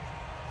gain.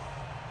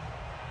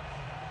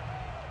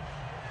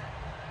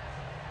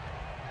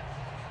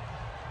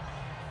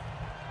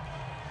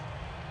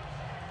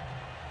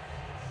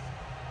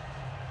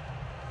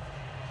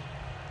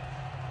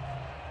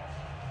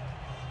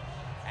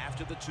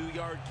 After the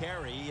 2-yard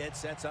carry, it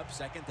sets up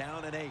 2nd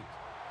down and 8.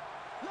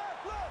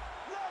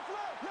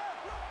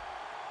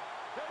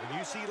 When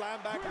you see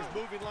linebackers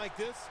moving like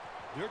this,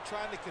 they're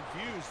trying to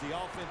confuse the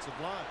offensive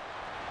line.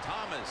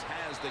 Thomas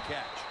has the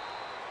catch.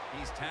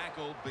 He's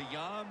tackled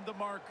beyond the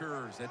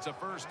markers. It's a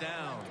 1st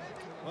down.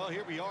 Well,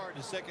 here we are in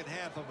the second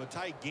half of a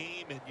tight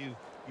game, and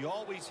you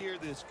always hear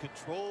this: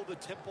 control the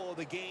tempo of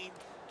the game,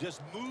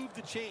 just move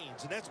the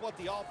chains, and that's what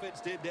the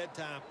offense did that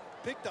time.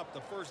 Picked up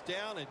the 1st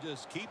down and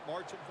just keep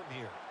marching from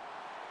here.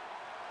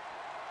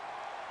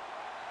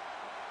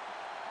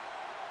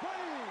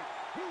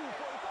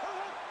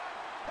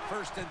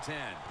 1st and 10.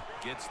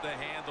 Gets the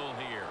handle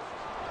here.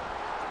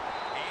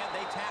 And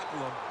they tackle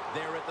him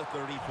there at the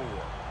 34.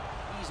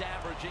 He's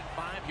averaging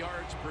 5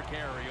 yards per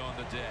carry on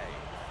the day.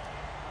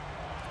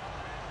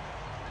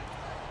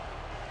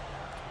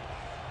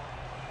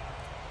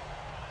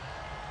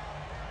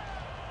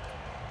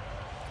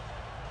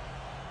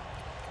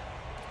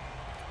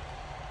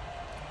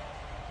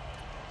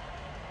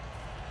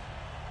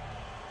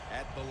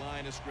 At the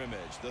line of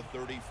scrimmage, the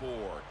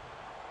 34.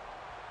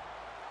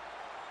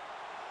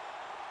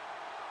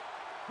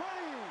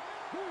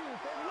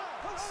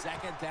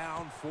 Second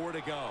down, 4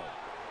 to go.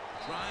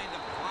 Trying to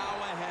plow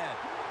ahead.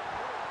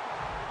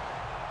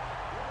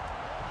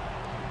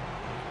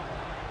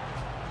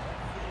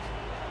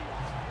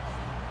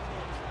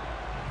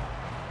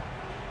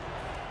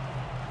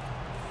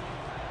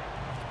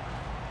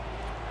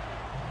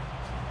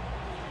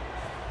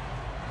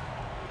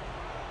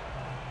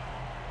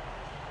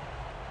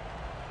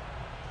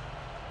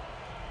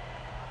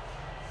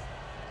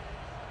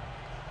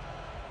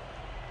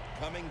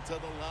 Coming to the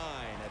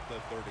line at the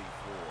 34.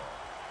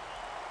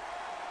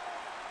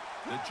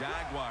 The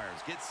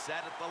Jaguars get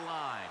set at the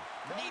line,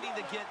 needing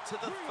to get to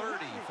the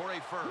 30 for a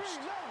 1st.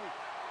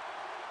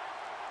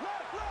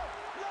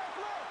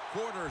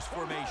 Quarters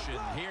formation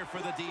here for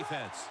the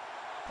defense.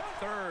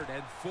 3rd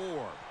and 4.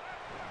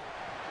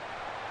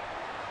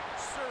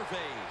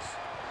 Surveys.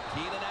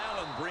 Keenan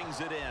Allen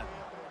brings it in.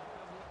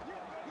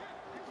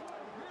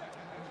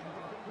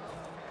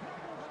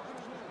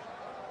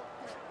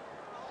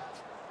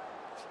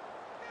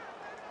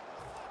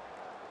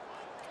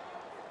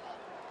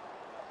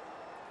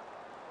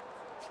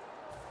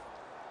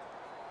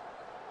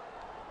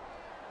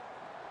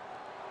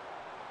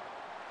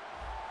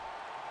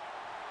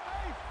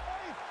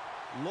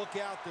 Look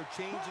out, they're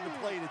changing the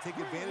play to take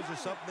advantage of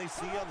something they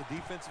see on the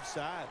defensive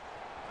side.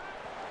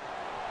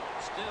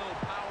 Still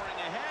powering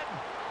ahead.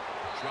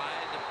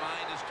 Trying to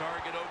find his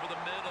target over the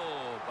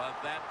middle, but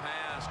that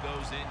pass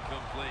goes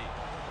incomplete.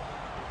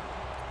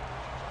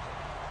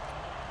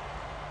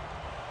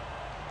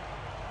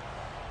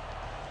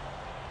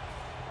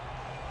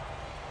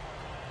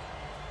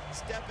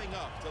 Stepping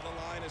up to the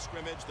line of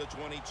scrimmage, the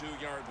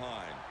 22-yard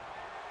line.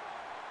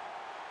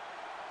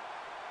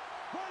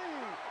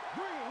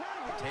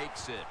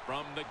 Takes it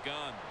from the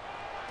gun.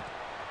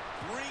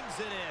 Brings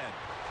it in.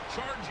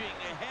 Charging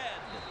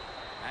ahead.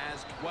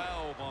 Has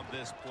 12 on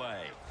this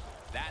play.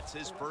 That's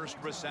his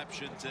 1st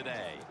reception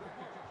today.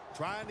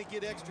 Trying to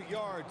get extra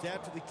yards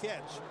after the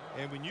catch.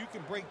 And when you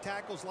can break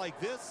tackles like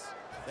this,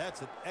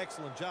 that's an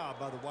excellent job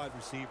by the wide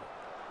receiver.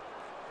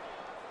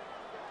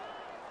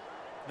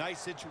 Nice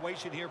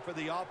situation here for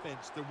the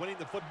offense. They're winning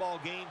the football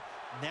game.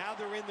 Now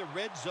they're in the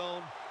red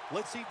zone.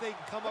 Let's see if they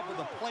can come up with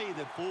a play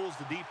that fools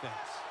the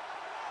defense.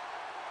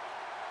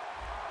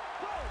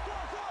 Go, go,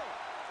 go.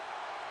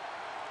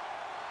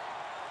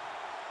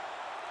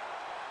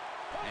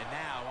 And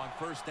now on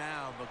first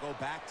down, they'll go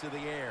back to the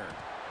air.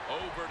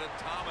 Over to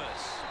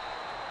Thomas.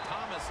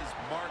 Thomas is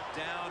marked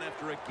down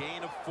after a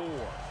gain of 4.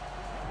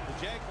 The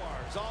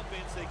Jaguars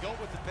offense, they go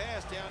with the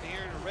pass down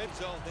here in the red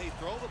zone. They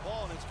throw the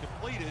ball and it's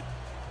completed,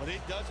 but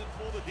it doesn't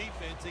fool the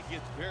defense. It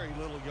gets very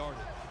little yardage.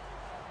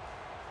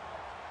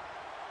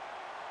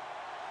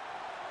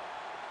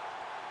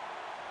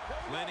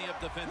 Plenty of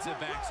defensive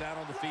backs out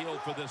on the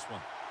field for this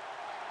one.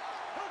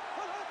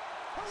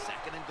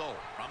 Second and goal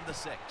from the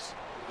 6.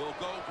 Will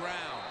go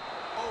ground.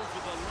 Over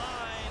the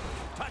line.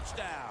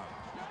 Touchdown.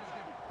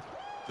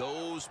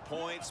 Those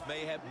points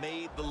may have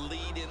made the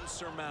lead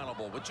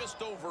insurmountable with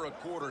just over a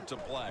quarter to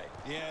play.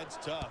 Yeah, it's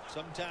tough.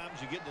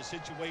 Sometimes you get in a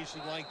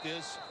situation like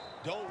this,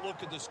 don't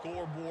look at the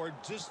scoreboard.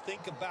 Just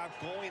think about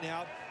going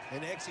out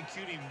and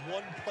executing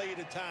one play at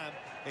a time,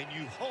 and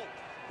you hope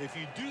if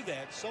you do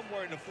that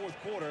somewhere in the fourth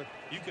quarter,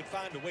 you could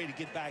find a way to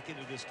get back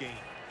into this game.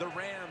 The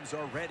Rams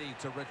are ready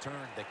to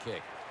return the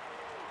kick.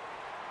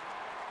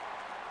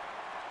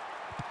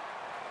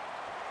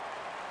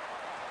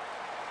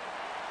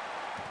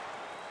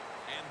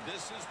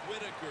 This is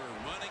Whitaker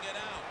running it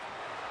out.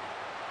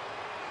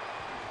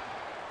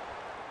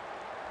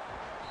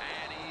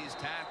 And he's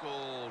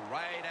tackled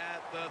right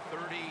at the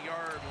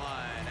 30-yard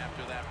line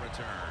after that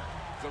return.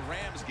 The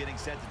Rams getting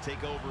set to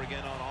take over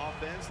again on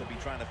offense. They'll be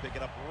trying to pick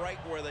it up right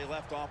where they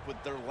left off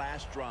with their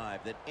last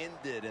drive that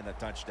ended in a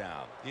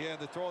touchdown. Yeah,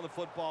 they're throwing the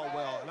football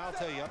well. And I'll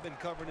tell you, I've been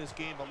covering this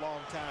game a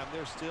long time.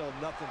 There's still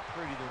nothing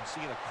prettier than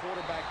seeing a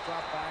quarterback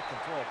drop back and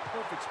throw a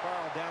perfect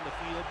spiral down the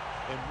field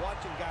and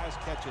watching guys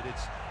catch it.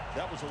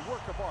 That was a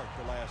work of art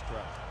the last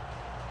drive.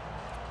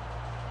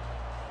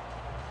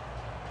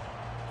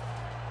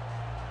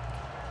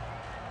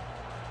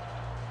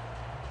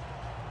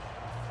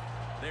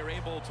 They're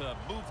able to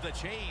move the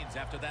chains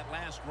after that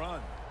last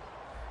run.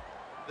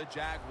 The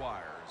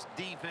Jaguars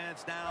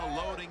defense now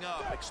loading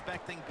up,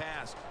 expecting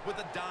pass with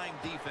a dime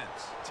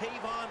defense.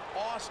 Tavon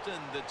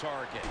Austin the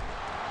target.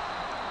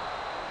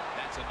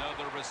 That's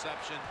another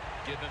reception.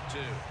 Give him 2.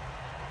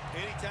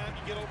 Anytime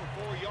you get over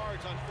 4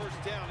 yards on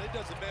first down, it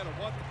doesn't matter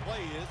what the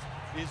play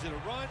is. Is it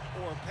a run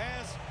or a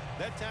pass?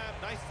 That time,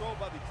 nice throw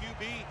by the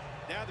QB.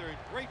 Now they're in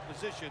great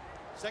position.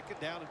 Second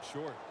down and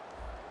short.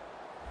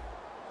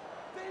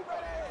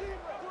 380.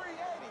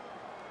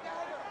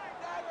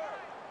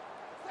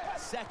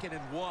 Second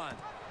and 1.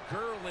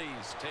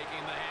 Gurley's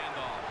taking the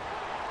handoff.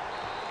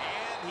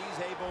 And he's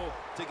able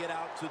to get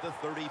out to the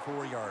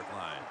 34-yard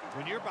line.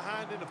 When you're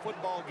behind in a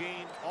football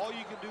game, all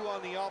you can do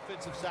on the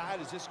offensive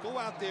side is just go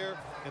out there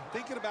and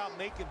thinking about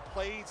making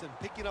plays and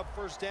picking up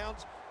first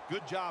downs.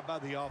 Good job by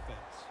the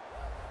offense.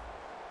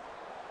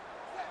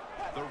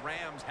 The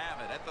Rams have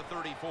it at the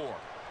 34.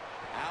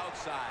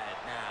 Outside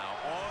now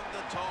on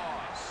the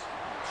toss.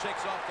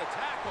 Shakes off the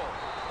tackle.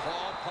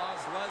 Paul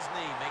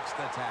Postlesny makes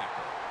the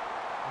tackle.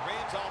 The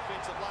Rams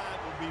offensive line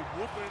will be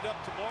whooping it up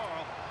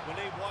tomorrow when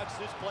they watch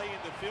this play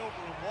in the film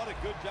room. What a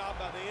good job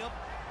by them.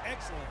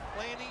 Excellent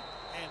planning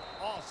and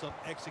awesome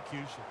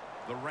execution.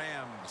 The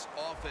Rams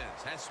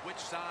offense has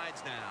switched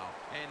sides now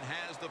and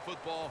has the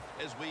football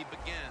as we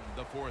begin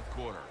the fourth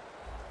quarter.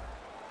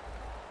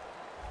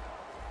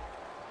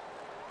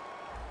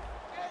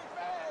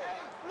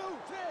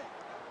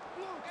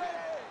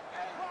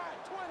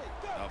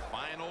 The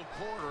final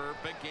quarter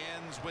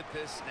begins with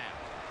this snap.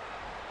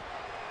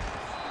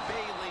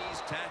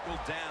 Bailey's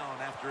tackled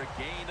down after a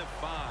gain of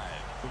 5.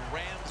 The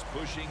Rams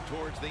pushing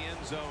towards the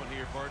end zone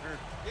here, partner.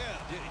 Yeah,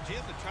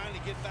 Jim, they're trying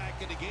to get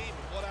back in the game.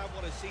 And what I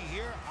want to see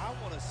here, I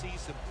want to see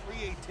some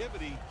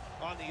creativity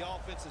on the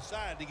offensive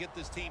side to get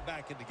this team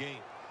back in the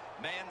game.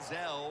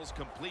 Manziel's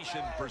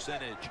completion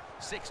percentage,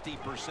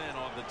 60%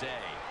 on the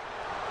day.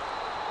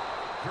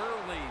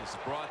 Gurley's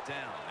brought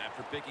down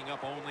after picking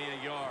up only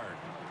a yard.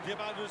 Jim,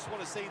 I just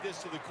want to say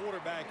this to the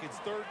quarterback. It's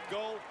third and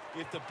goal.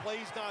 If the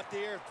play's not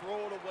there,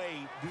 throw it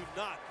away. Do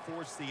not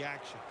force the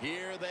action.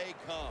 Here they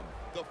come.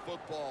 The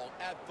football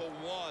at the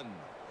 1.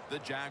 The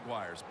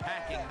Jaguars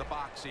packing the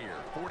box here.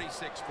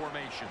 46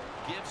 formation.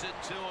 Gives it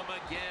to him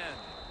again.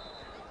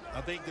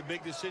 I think the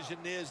big decision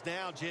is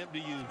now, Jim, do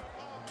you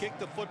kick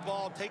the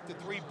football, take the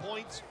 3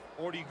 points,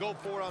 or do you go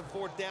for it on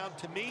fourth down?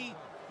 To me,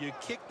 you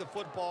kick the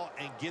football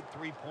and get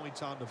 3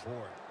 points on the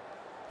board.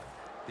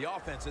 The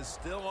offense is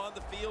still on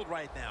the field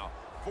right now.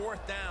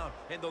 Fourth down,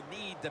 and they'll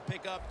need to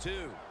pick up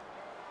 2.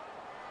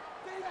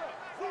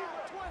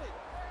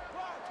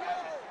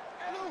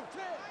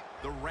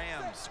 The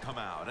Rams come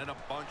out in a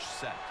bunch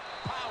set.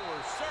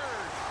 Power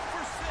surge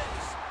for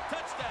 6.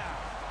 Touchdown.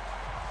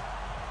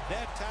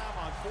 That time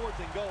on fourth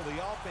and goal,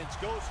 the offense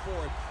goes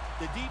for it.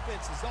 The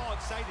defense is all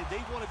excited.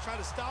 They want to try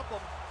to stop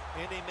them,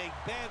 and they make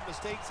bad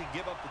mistakes and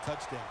give up the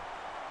touchdown.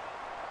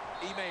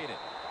 He made it.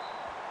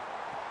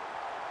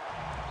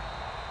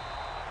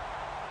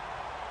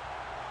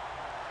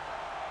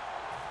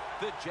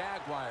 The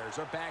Jaguars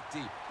are back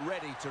deep,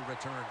 ready to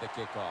return the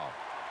kickoff.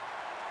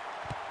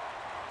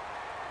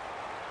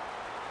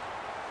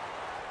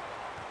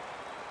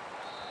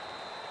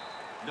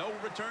 No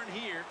return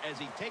here as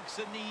he takes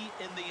a knee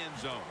in the end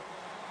zone.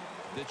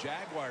 The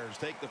Jaguars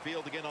take the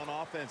field again on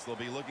offense. They'll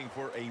be looking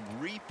for a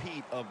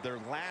repeat of their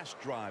last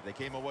drive. They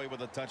came away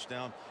with a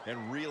touchdown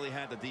and really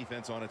had the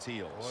defense on its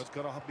heels. Well, it's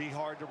going to be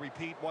hard to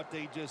repeat what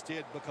they just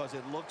did because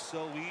it looks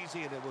so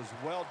easy and it was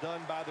well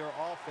done by their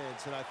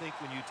offense. And I think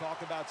when you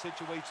talk about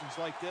situations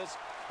like this,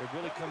 it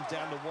really comes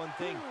down to one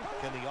thing.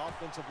 Can the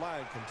offensive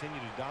line continue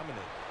to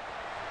dominate?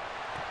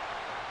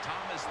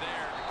 Thomas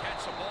there to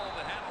catch a ball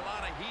that had a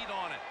lot of heat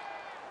on it.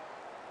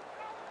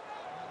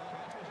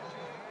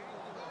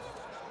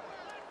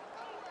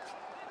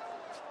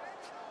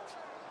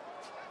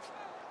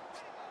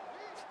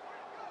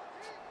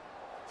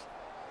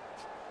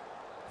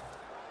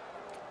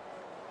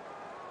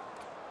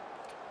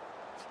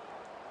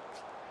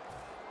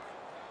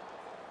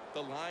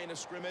 The line of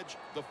scrimmage,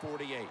 the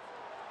 48.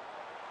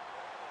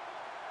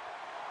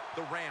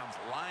 The Rams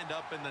lined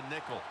up in the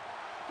nickel.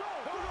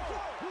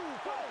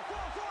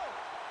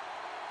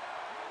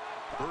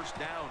 First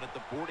down at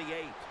the 48.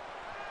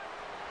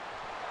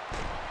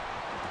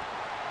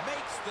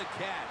 Makes the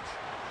catch.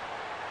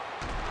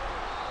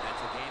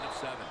 That's a gain of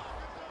 7.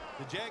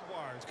 The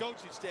Jaguars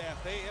coaching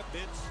staff, they have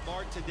been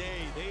smart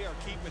today. They are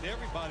keeping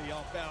everybody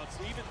off balance,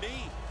 even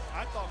me.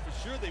 I thought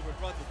for sure they would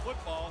run the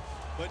football,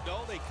 but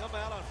no, they come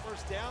out on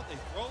first down, they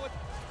throw it,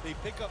 they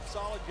pick up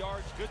solid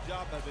yards. Good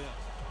job by them.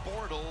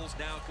 Bortles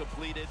now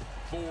completed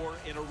 4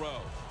 in a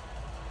row.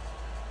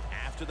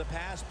 After the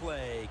pass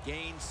play,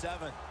 gain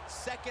 7.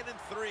 2nd and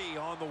 3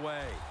 on the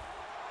way.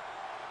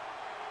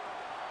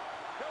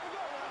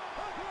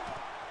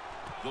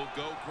 They'll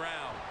go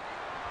ground.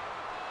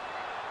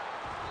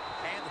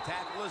 And the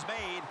tackle is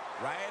made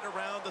right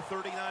around the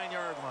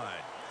 39-yard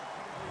line.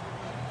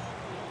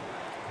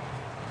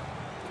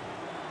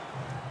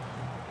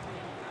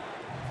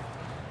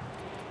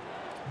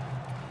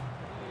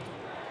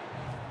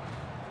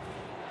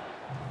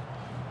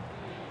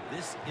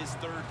 This is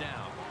 3rd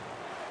down.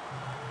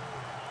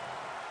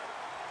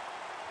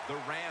 The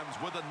Rams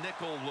with a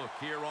nickel look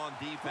here on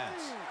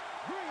defense.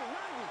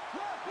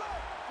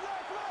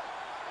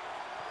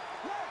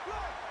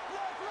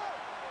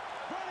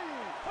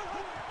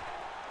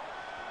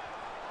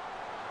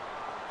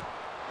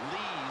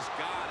 Lee's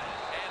got it,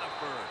 and a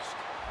first.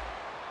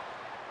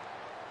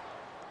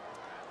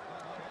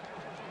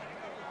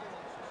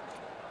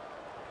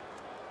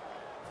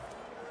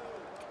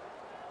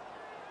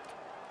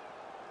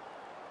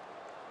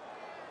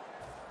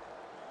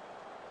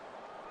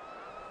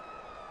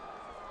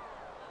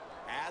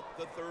 At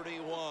the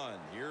 31,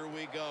 here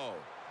we go.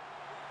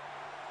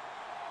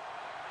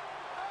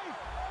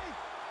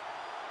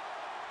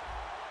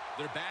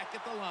 They're back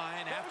at the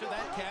line after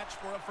that catch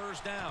for a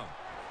first down.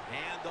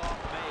 Handoff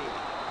made.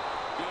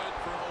 Good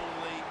for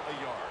only a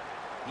yard.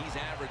 He's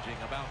averaging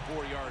about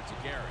 4 yards a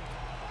carry.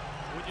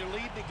 When you're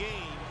leading the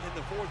game in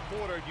the 4th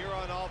quarter and you're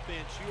on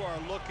offense, you are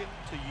looking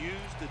to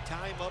use the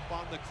time up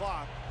on the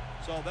clock.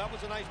 So that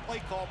was a nice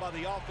play call by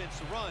the offense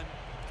to run.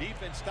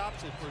 Defense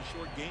stops it for a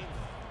short gain.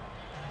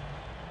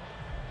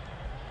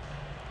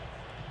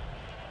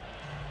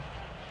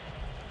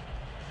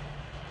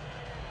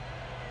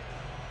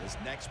 This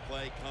next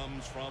play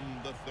comes from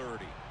the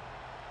 30.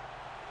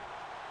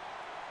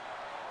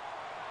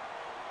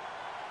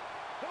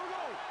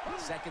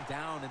 Second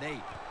down and 8.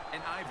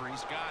 And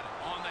Ivory's got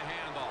it on the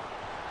handoff.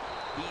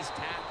 He's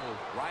tackled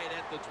right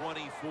at the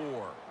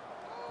 24.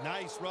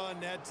 Nice run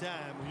that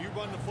time. When you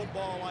run the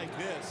football like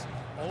this,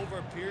 over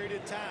a period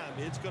of time,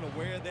 it's going to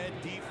wear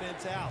that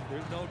defense out.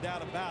 There's no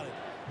doubt about it.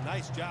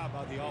 Nice job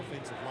by the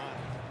offensive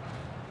line.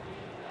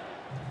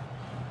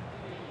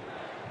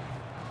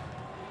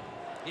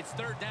 It's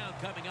 3rd down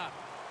coming up.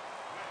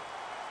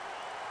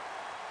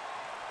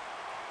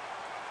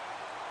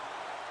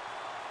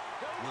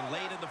 We're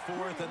late in the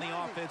 4th, and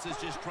the offense is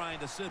just trying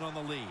to sit on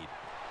the lead.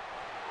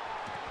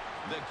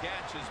 The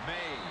catch is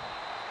made,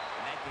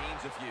 and that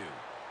gains a few.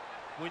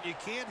 When you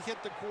can't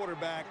hit the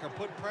quarterback or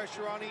put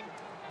pressure on him,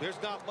 there's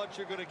not much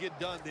you're going to get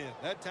done then.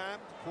 That time,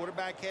 the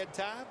quarterback had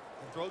time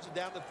and throws it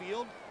down the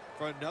field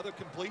for another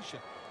completion.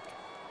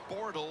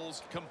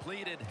 Bortles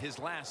completed his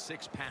last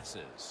 6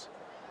 passes.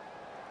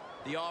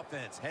 The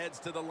offense heads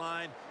to the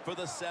line for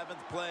the 7th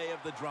play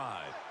of the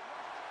drive.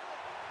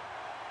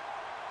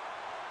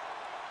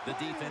 The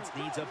defense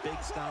needs a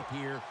big stop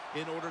here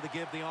in order to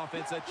give the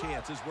offense a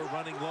chance as we're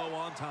running low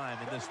on time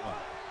in this one.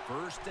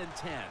 1st and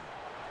 10.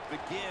 The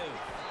give.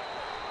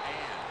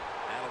 And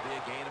that'll be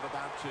a gain of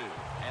about 2.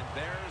 And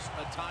there's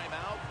a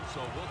timeout,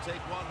 so we'll take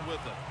one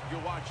with them.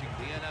 You're watching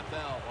the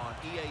NFL on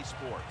EA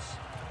Sports.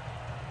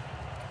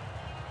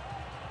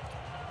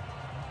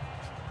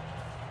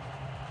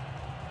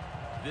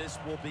 This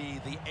will be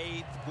the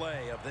 8th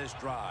play of this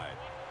drive.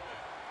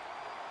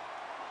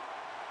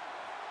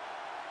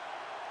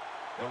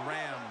 The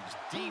Rams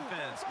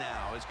defense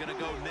now is going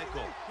to go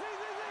nickel.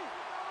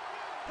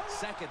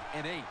 2nd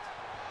and 8.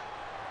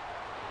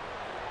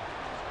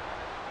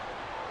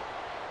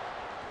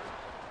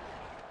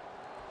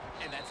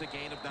 And that's a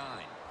gain of 9.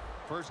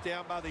 First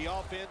down by the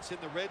offense in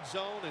the red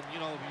zone, and, you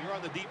know, you're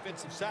on the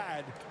defensive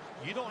side.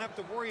 You don't have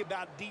to worry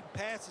about deep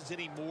passes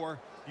anymore.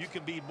 You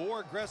can be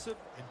more aggressive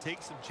and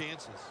take some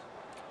chances.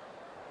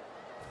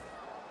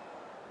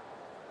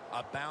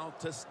 About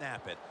to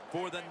snap it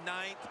for the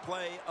 9th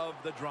play of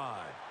the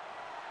drive.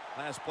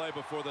 Last play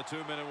before the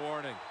 2-minute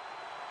warning.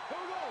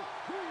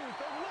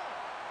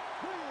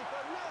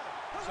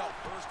 So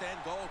first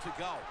and goal to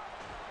go.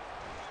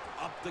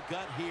 Up the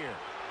gut here.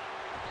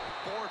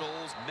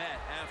 Bortles met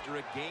after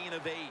a gain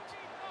of 8.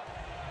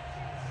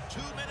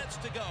 2 minutes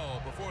to go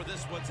before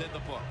this one's in the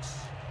books.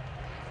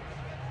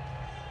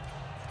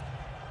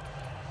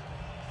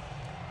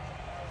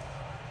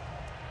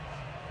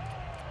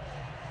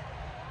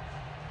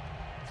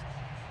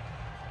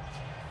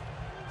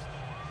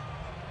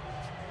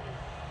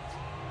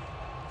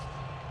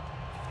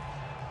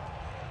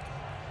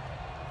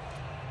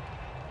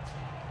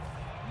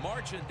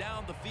 Marching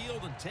down the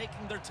field and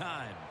taking their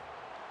time.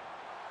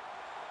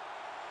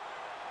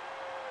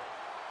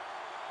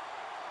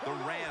 The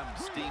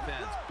Rams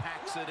defense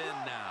packs it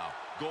in now,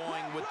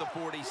 going with the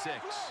 46.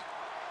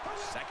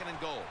 Second and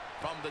goal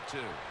from the 2.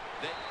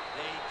 They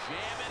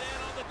jam it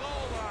in on the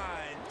goal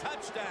line.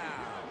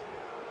 Touchdown.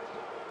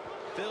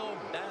 Phil,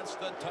 that's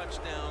the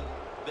touchdown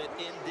that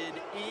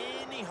ended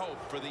any hope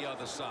for the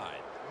other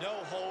side. No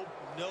hope,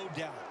 no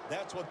doubt.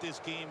 That's what this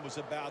game was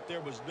about.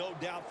 There was no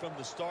doubt from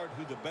the start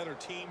who the better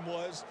team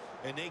was,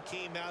 and they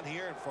came out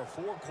here, and for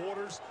 4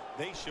 quarters,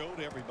 they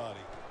showed everybody.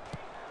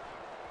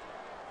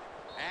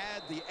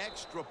 Add the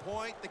extra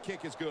point. The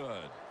kick is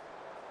good.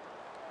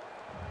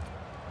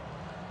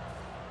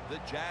 The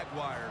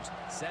Jaguars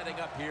setting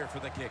up here for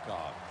the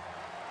kickoff.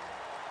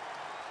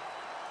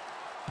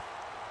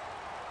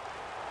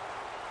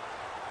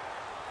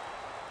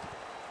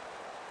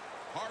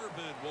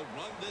 Harbin will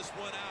run this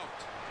one out.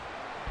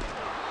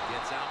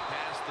 Gets out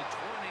past the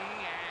 20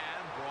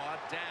 and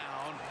brought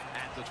down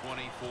at the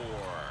 24.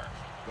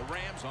 The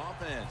Rams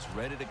offense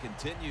ready to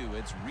continue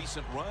its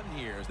recent run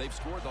here as they've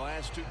scored the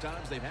last 2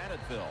 times they've had it,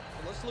 Phil.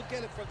 Well, let's look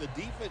at it from the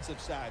defensive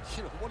side.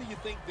 You know, what do you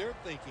think they're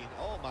thinking?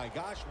 Oh, my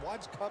gosh,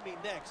 what's coming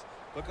next?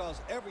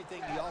 Because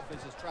everything the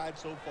offense has tried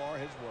so far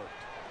has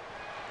worked.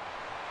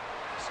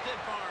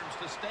 Stiff arms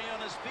to stay on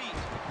his feet.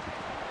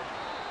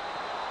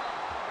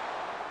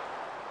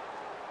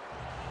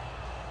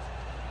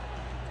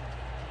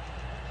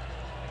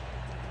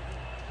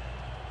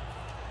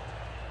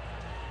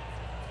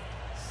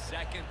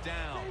 Second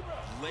down,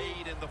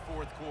 late in the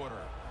 4th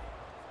quarter.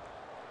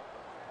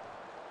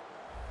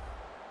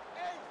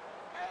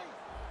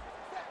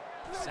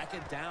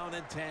 Second down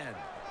and 10.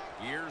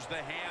 Here's the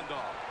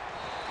handoff.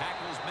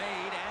 Tackle's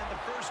made, and the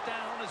first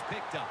down is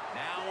picked up.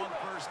 Now on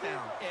first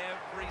down,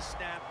 every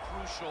snap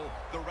crucial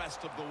the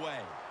rest of the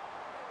way.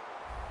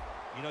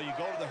 You know, you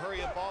go to the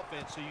hurry-up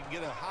offense so you can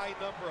get a high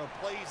number of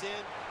plays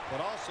in,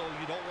 but also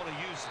you don't want to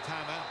use the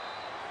timeout.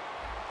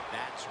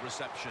 That's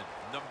reception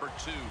number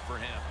 2 for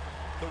him.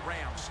 The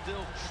Rams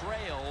still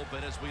trail,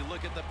 but as we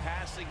look at the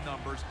passing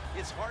numbers,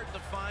 it's hard to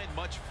find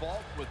much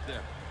fault with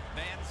them.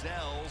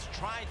 Manziel's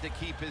tried to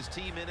keep his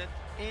team in it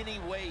any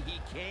way he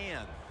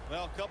can.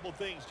 Well, a couple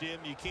things, Jim.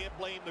 You can't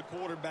blame the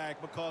quarterback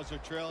because they're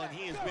trailing.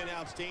 He has been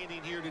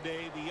outstanding here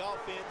today. The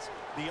offense,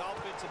 the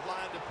offensive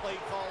line, the play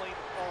calling,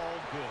 all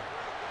good.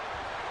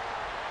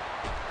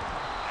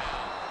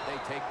 Now they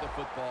take the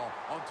football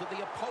onto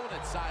the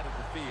opponent's side of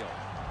the field.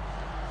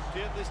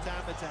 Jim, this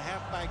time it's a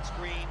halfback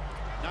screen.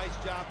 Nice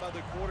job by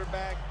the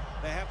quarterback.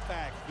 The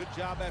halfback, good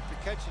job after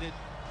catching it,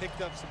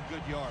 picked up some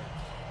good yards.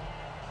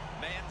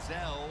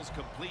 Manziel's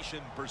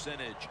completion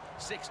percentage,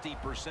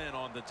 60%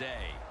 on the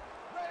day.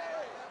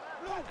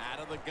 Out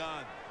of the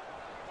gun.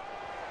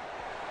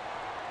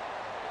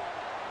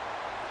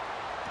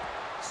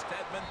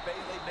 Stedman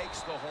Bailey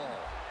makes the haul.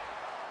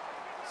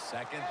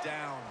 Second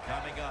down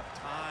coming up.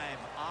 Time,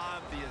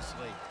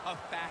 obviously, a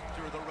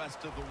factor the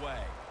rest of the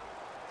way.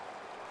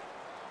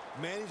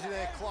 Managing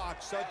that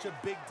clock, such a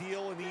big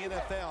deal in the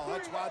NFL.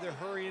 That's why they're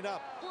hurrying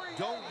up.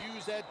 Don't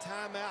use that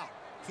timeout.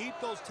 Keep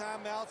those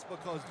timeouts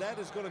because that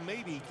is going to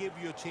maybe give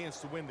you a chance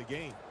to win the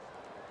game.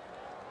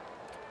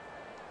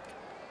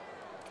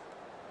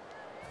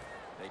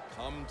 They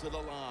come to the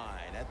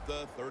line at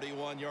the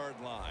 31-yard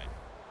line.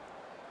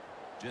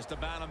 Just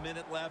about a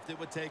minute left. It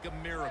would take a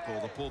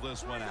miracle to pull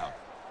this one out.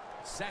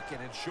 Second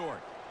and short.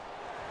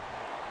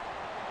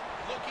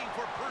 Looking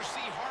for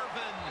Percy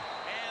Harvin,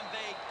 and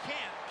they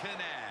can't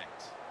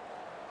connect.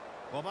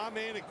 Well, my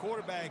man at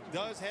quarterback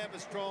does have a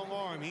strong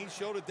arm. He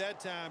showed it that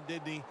time,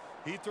 didn't he?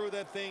 He threw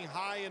that thing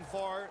high and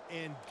far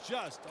and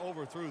just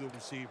overthrew the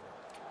receiver.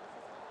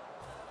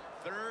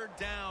 Third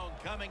down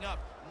coming up,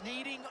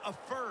 needing a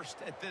first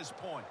at this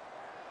point.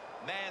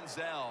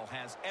 Manziel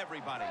has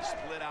everybody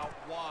split out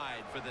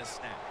wide for this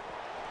snap.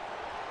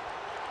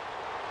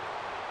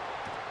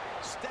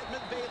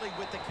 Stedman Bailey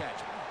with the catch.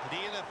 In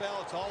the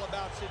NFL, it's all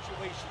about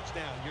situations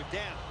now. You're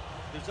down.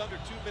 There's under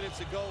 2 minutes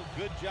to go.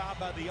 Good job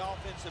by the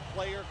offensive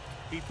player.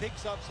 He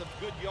picks up some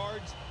good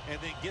yards and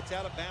then gets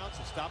out of bounds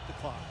to stop the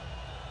clock.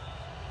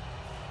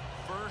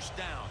 First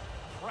down.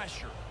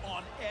 pressure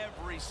on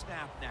every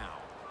snap now.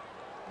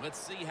 Let's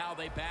see how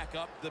they back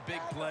up the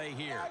big play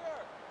here.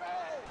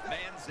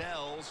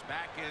 Manziel's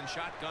back in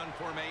shotgun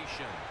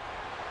formation.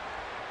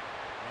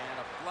 And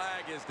a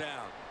flag is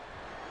down.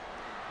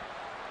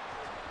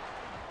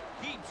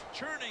 Keeps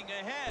churning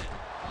ahead.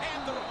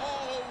 And they're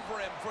all over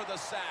him for the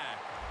sack.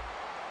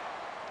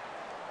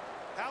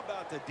 How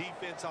about the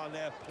defense on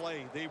that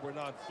play? They were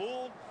not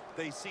fooled.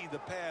 They see the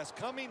pass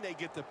coming. They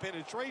get the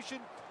penetration.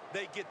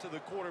 They get to the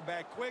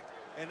quarterback quick.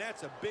 And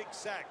that's a big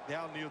sack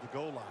down near the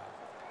goal line.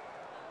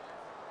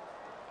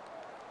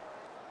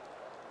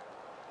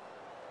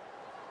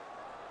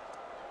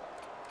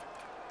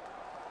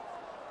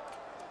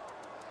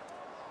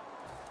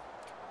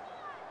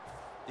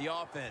 The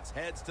offense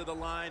heads to the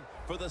line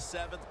for the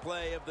 7th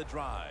play of the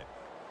drive.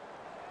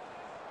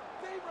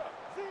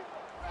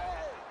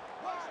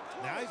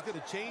 Now he's going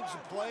to change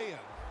the play and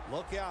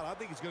look out. I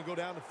think he's going to go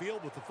down the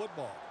field with the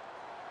football.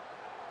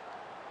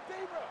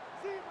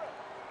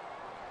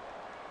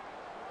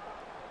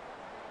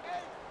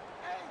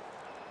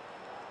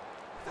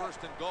 First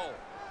and goal.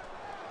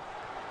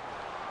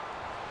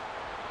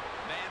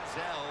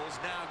 Manziel's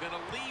now going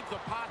to leave the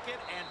pocket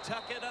and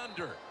tuck it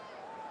under.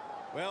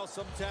 Well,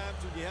 sometimes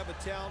when you have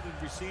a talented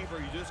receiver,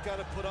 you just got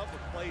to put up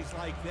with plays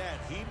like that.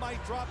 He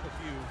might drop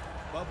a few,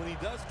 but when he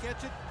does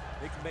catch it,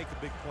 they can make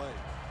a big play.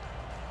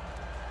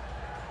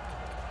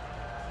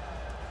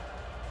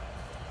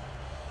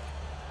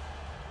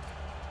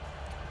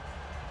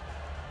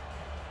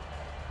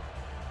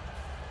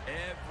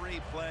 Every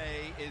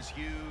play is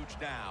huge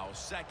now.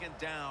 2nd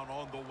down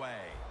on the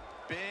way.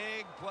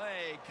 Big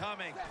play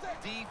coming.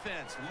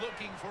 Defense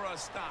looking for a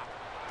stop.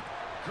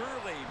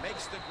 Gurley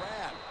makes the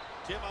grab.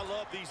 Jim, I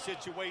love these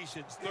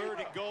situations. 3rd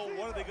and goal,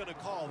 what are they going to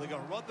call? They're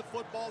going to run the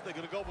football. They're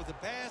going to go with a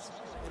pass.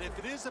 And if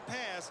it is a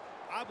pass,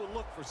 I would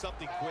look for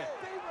something quick.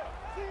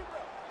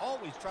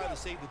 Always try to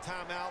save the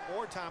timeout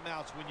or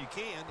timeouts when you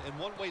can. And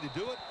one way to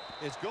do it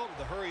is go to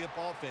the hurry-up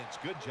offense.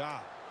 Good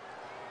job.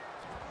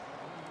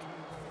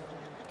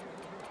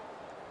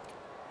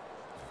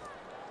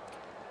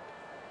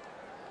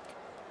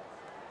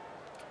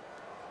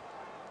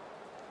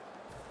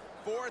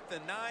 Fourth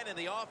and 9, and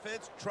the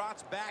offense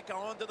trots back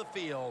onto the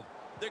field.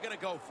 They're going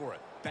to go for it.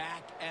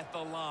 Back at the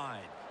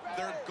line.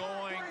 They're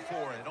going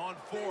for it on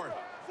 4th.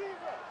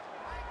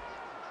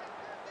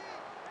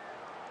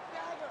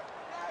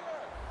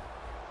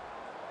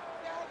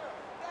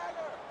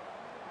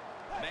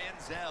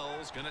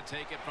 Manziel's going to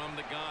take it from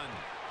the gun.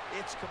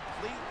 It's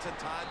complete to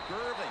Todd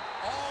Gurley.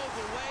 All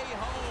the way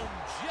home,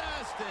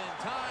 just in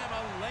time,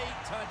 a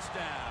late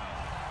touchdown.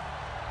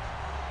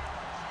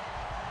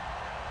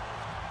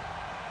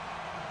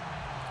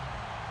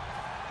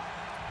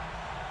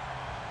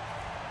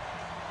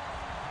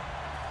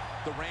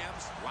 The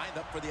Rams lined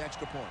up for the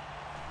extra point.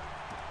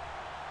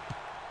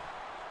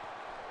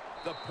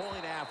 The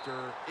point after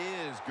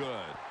is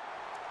good.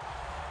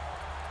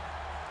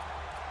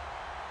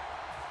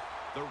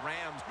 The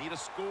Rams need a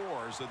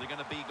score, so they're going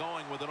to be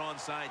going with an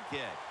onside kick.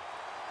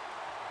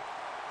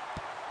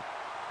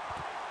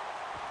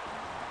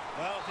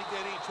 Well, I think they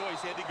had any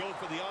choice. He had to go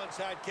for the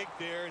onside kick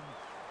there, and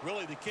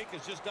really the kick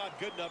is just not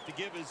good enough to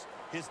give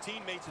his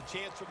teammates a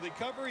chance for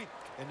recovery,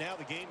 and now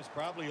the game is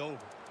probably over.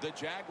 The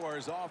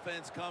Jaguars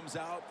offense comes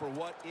out for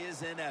what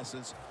is in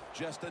essence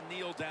just a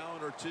kneel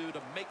down or two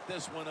to make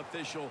this one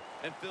official.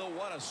 And Phil,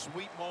 what a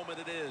sweet moment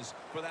it is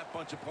for that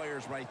bunch of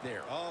players right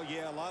there. Oh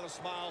yeah, a lot of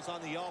smiles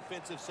on the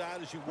offensive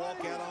side as you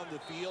walk out on the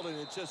field, and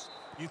it's just,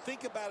 you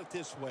think about it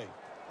this way.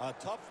 A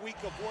tough week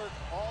of work,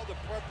 all the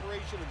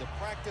preparation and the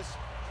practice,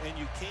 and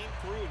you came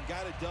through and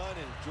got it done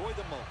and enjoy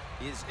the moment.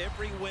 Is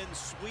every win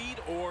sweet,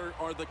 or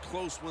are the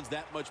close ones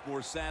that much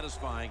more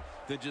satisfying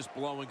than just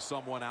blowing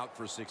someone out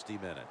for 60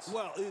 minutes?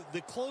 Well,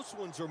 the close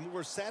ones are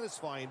more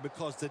satisfying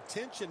because the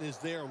tension is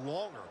there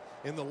longer.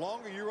 And the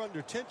longer you're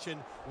under tension,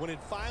 when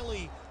it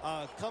finally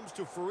comes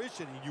to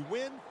fruition and you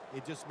win,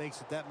 it just makes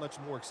it that much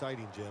more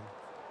exciting, Jim.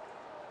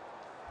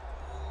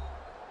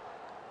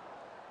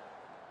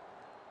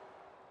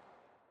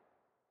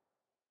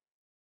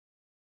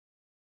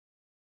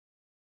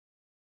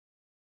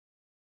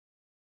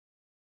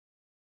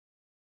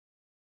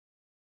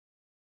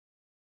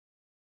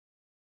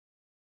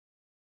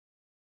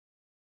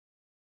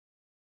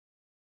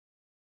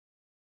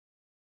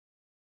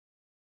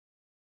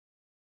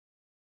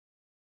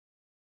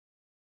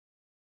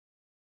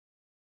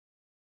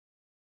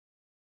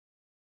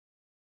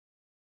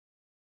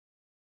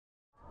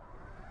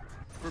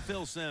 For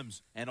Phil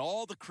Simms and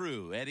all the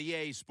crew at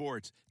EA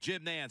Sports,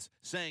 Jim Nantz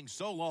saying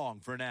so long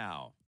for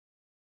now.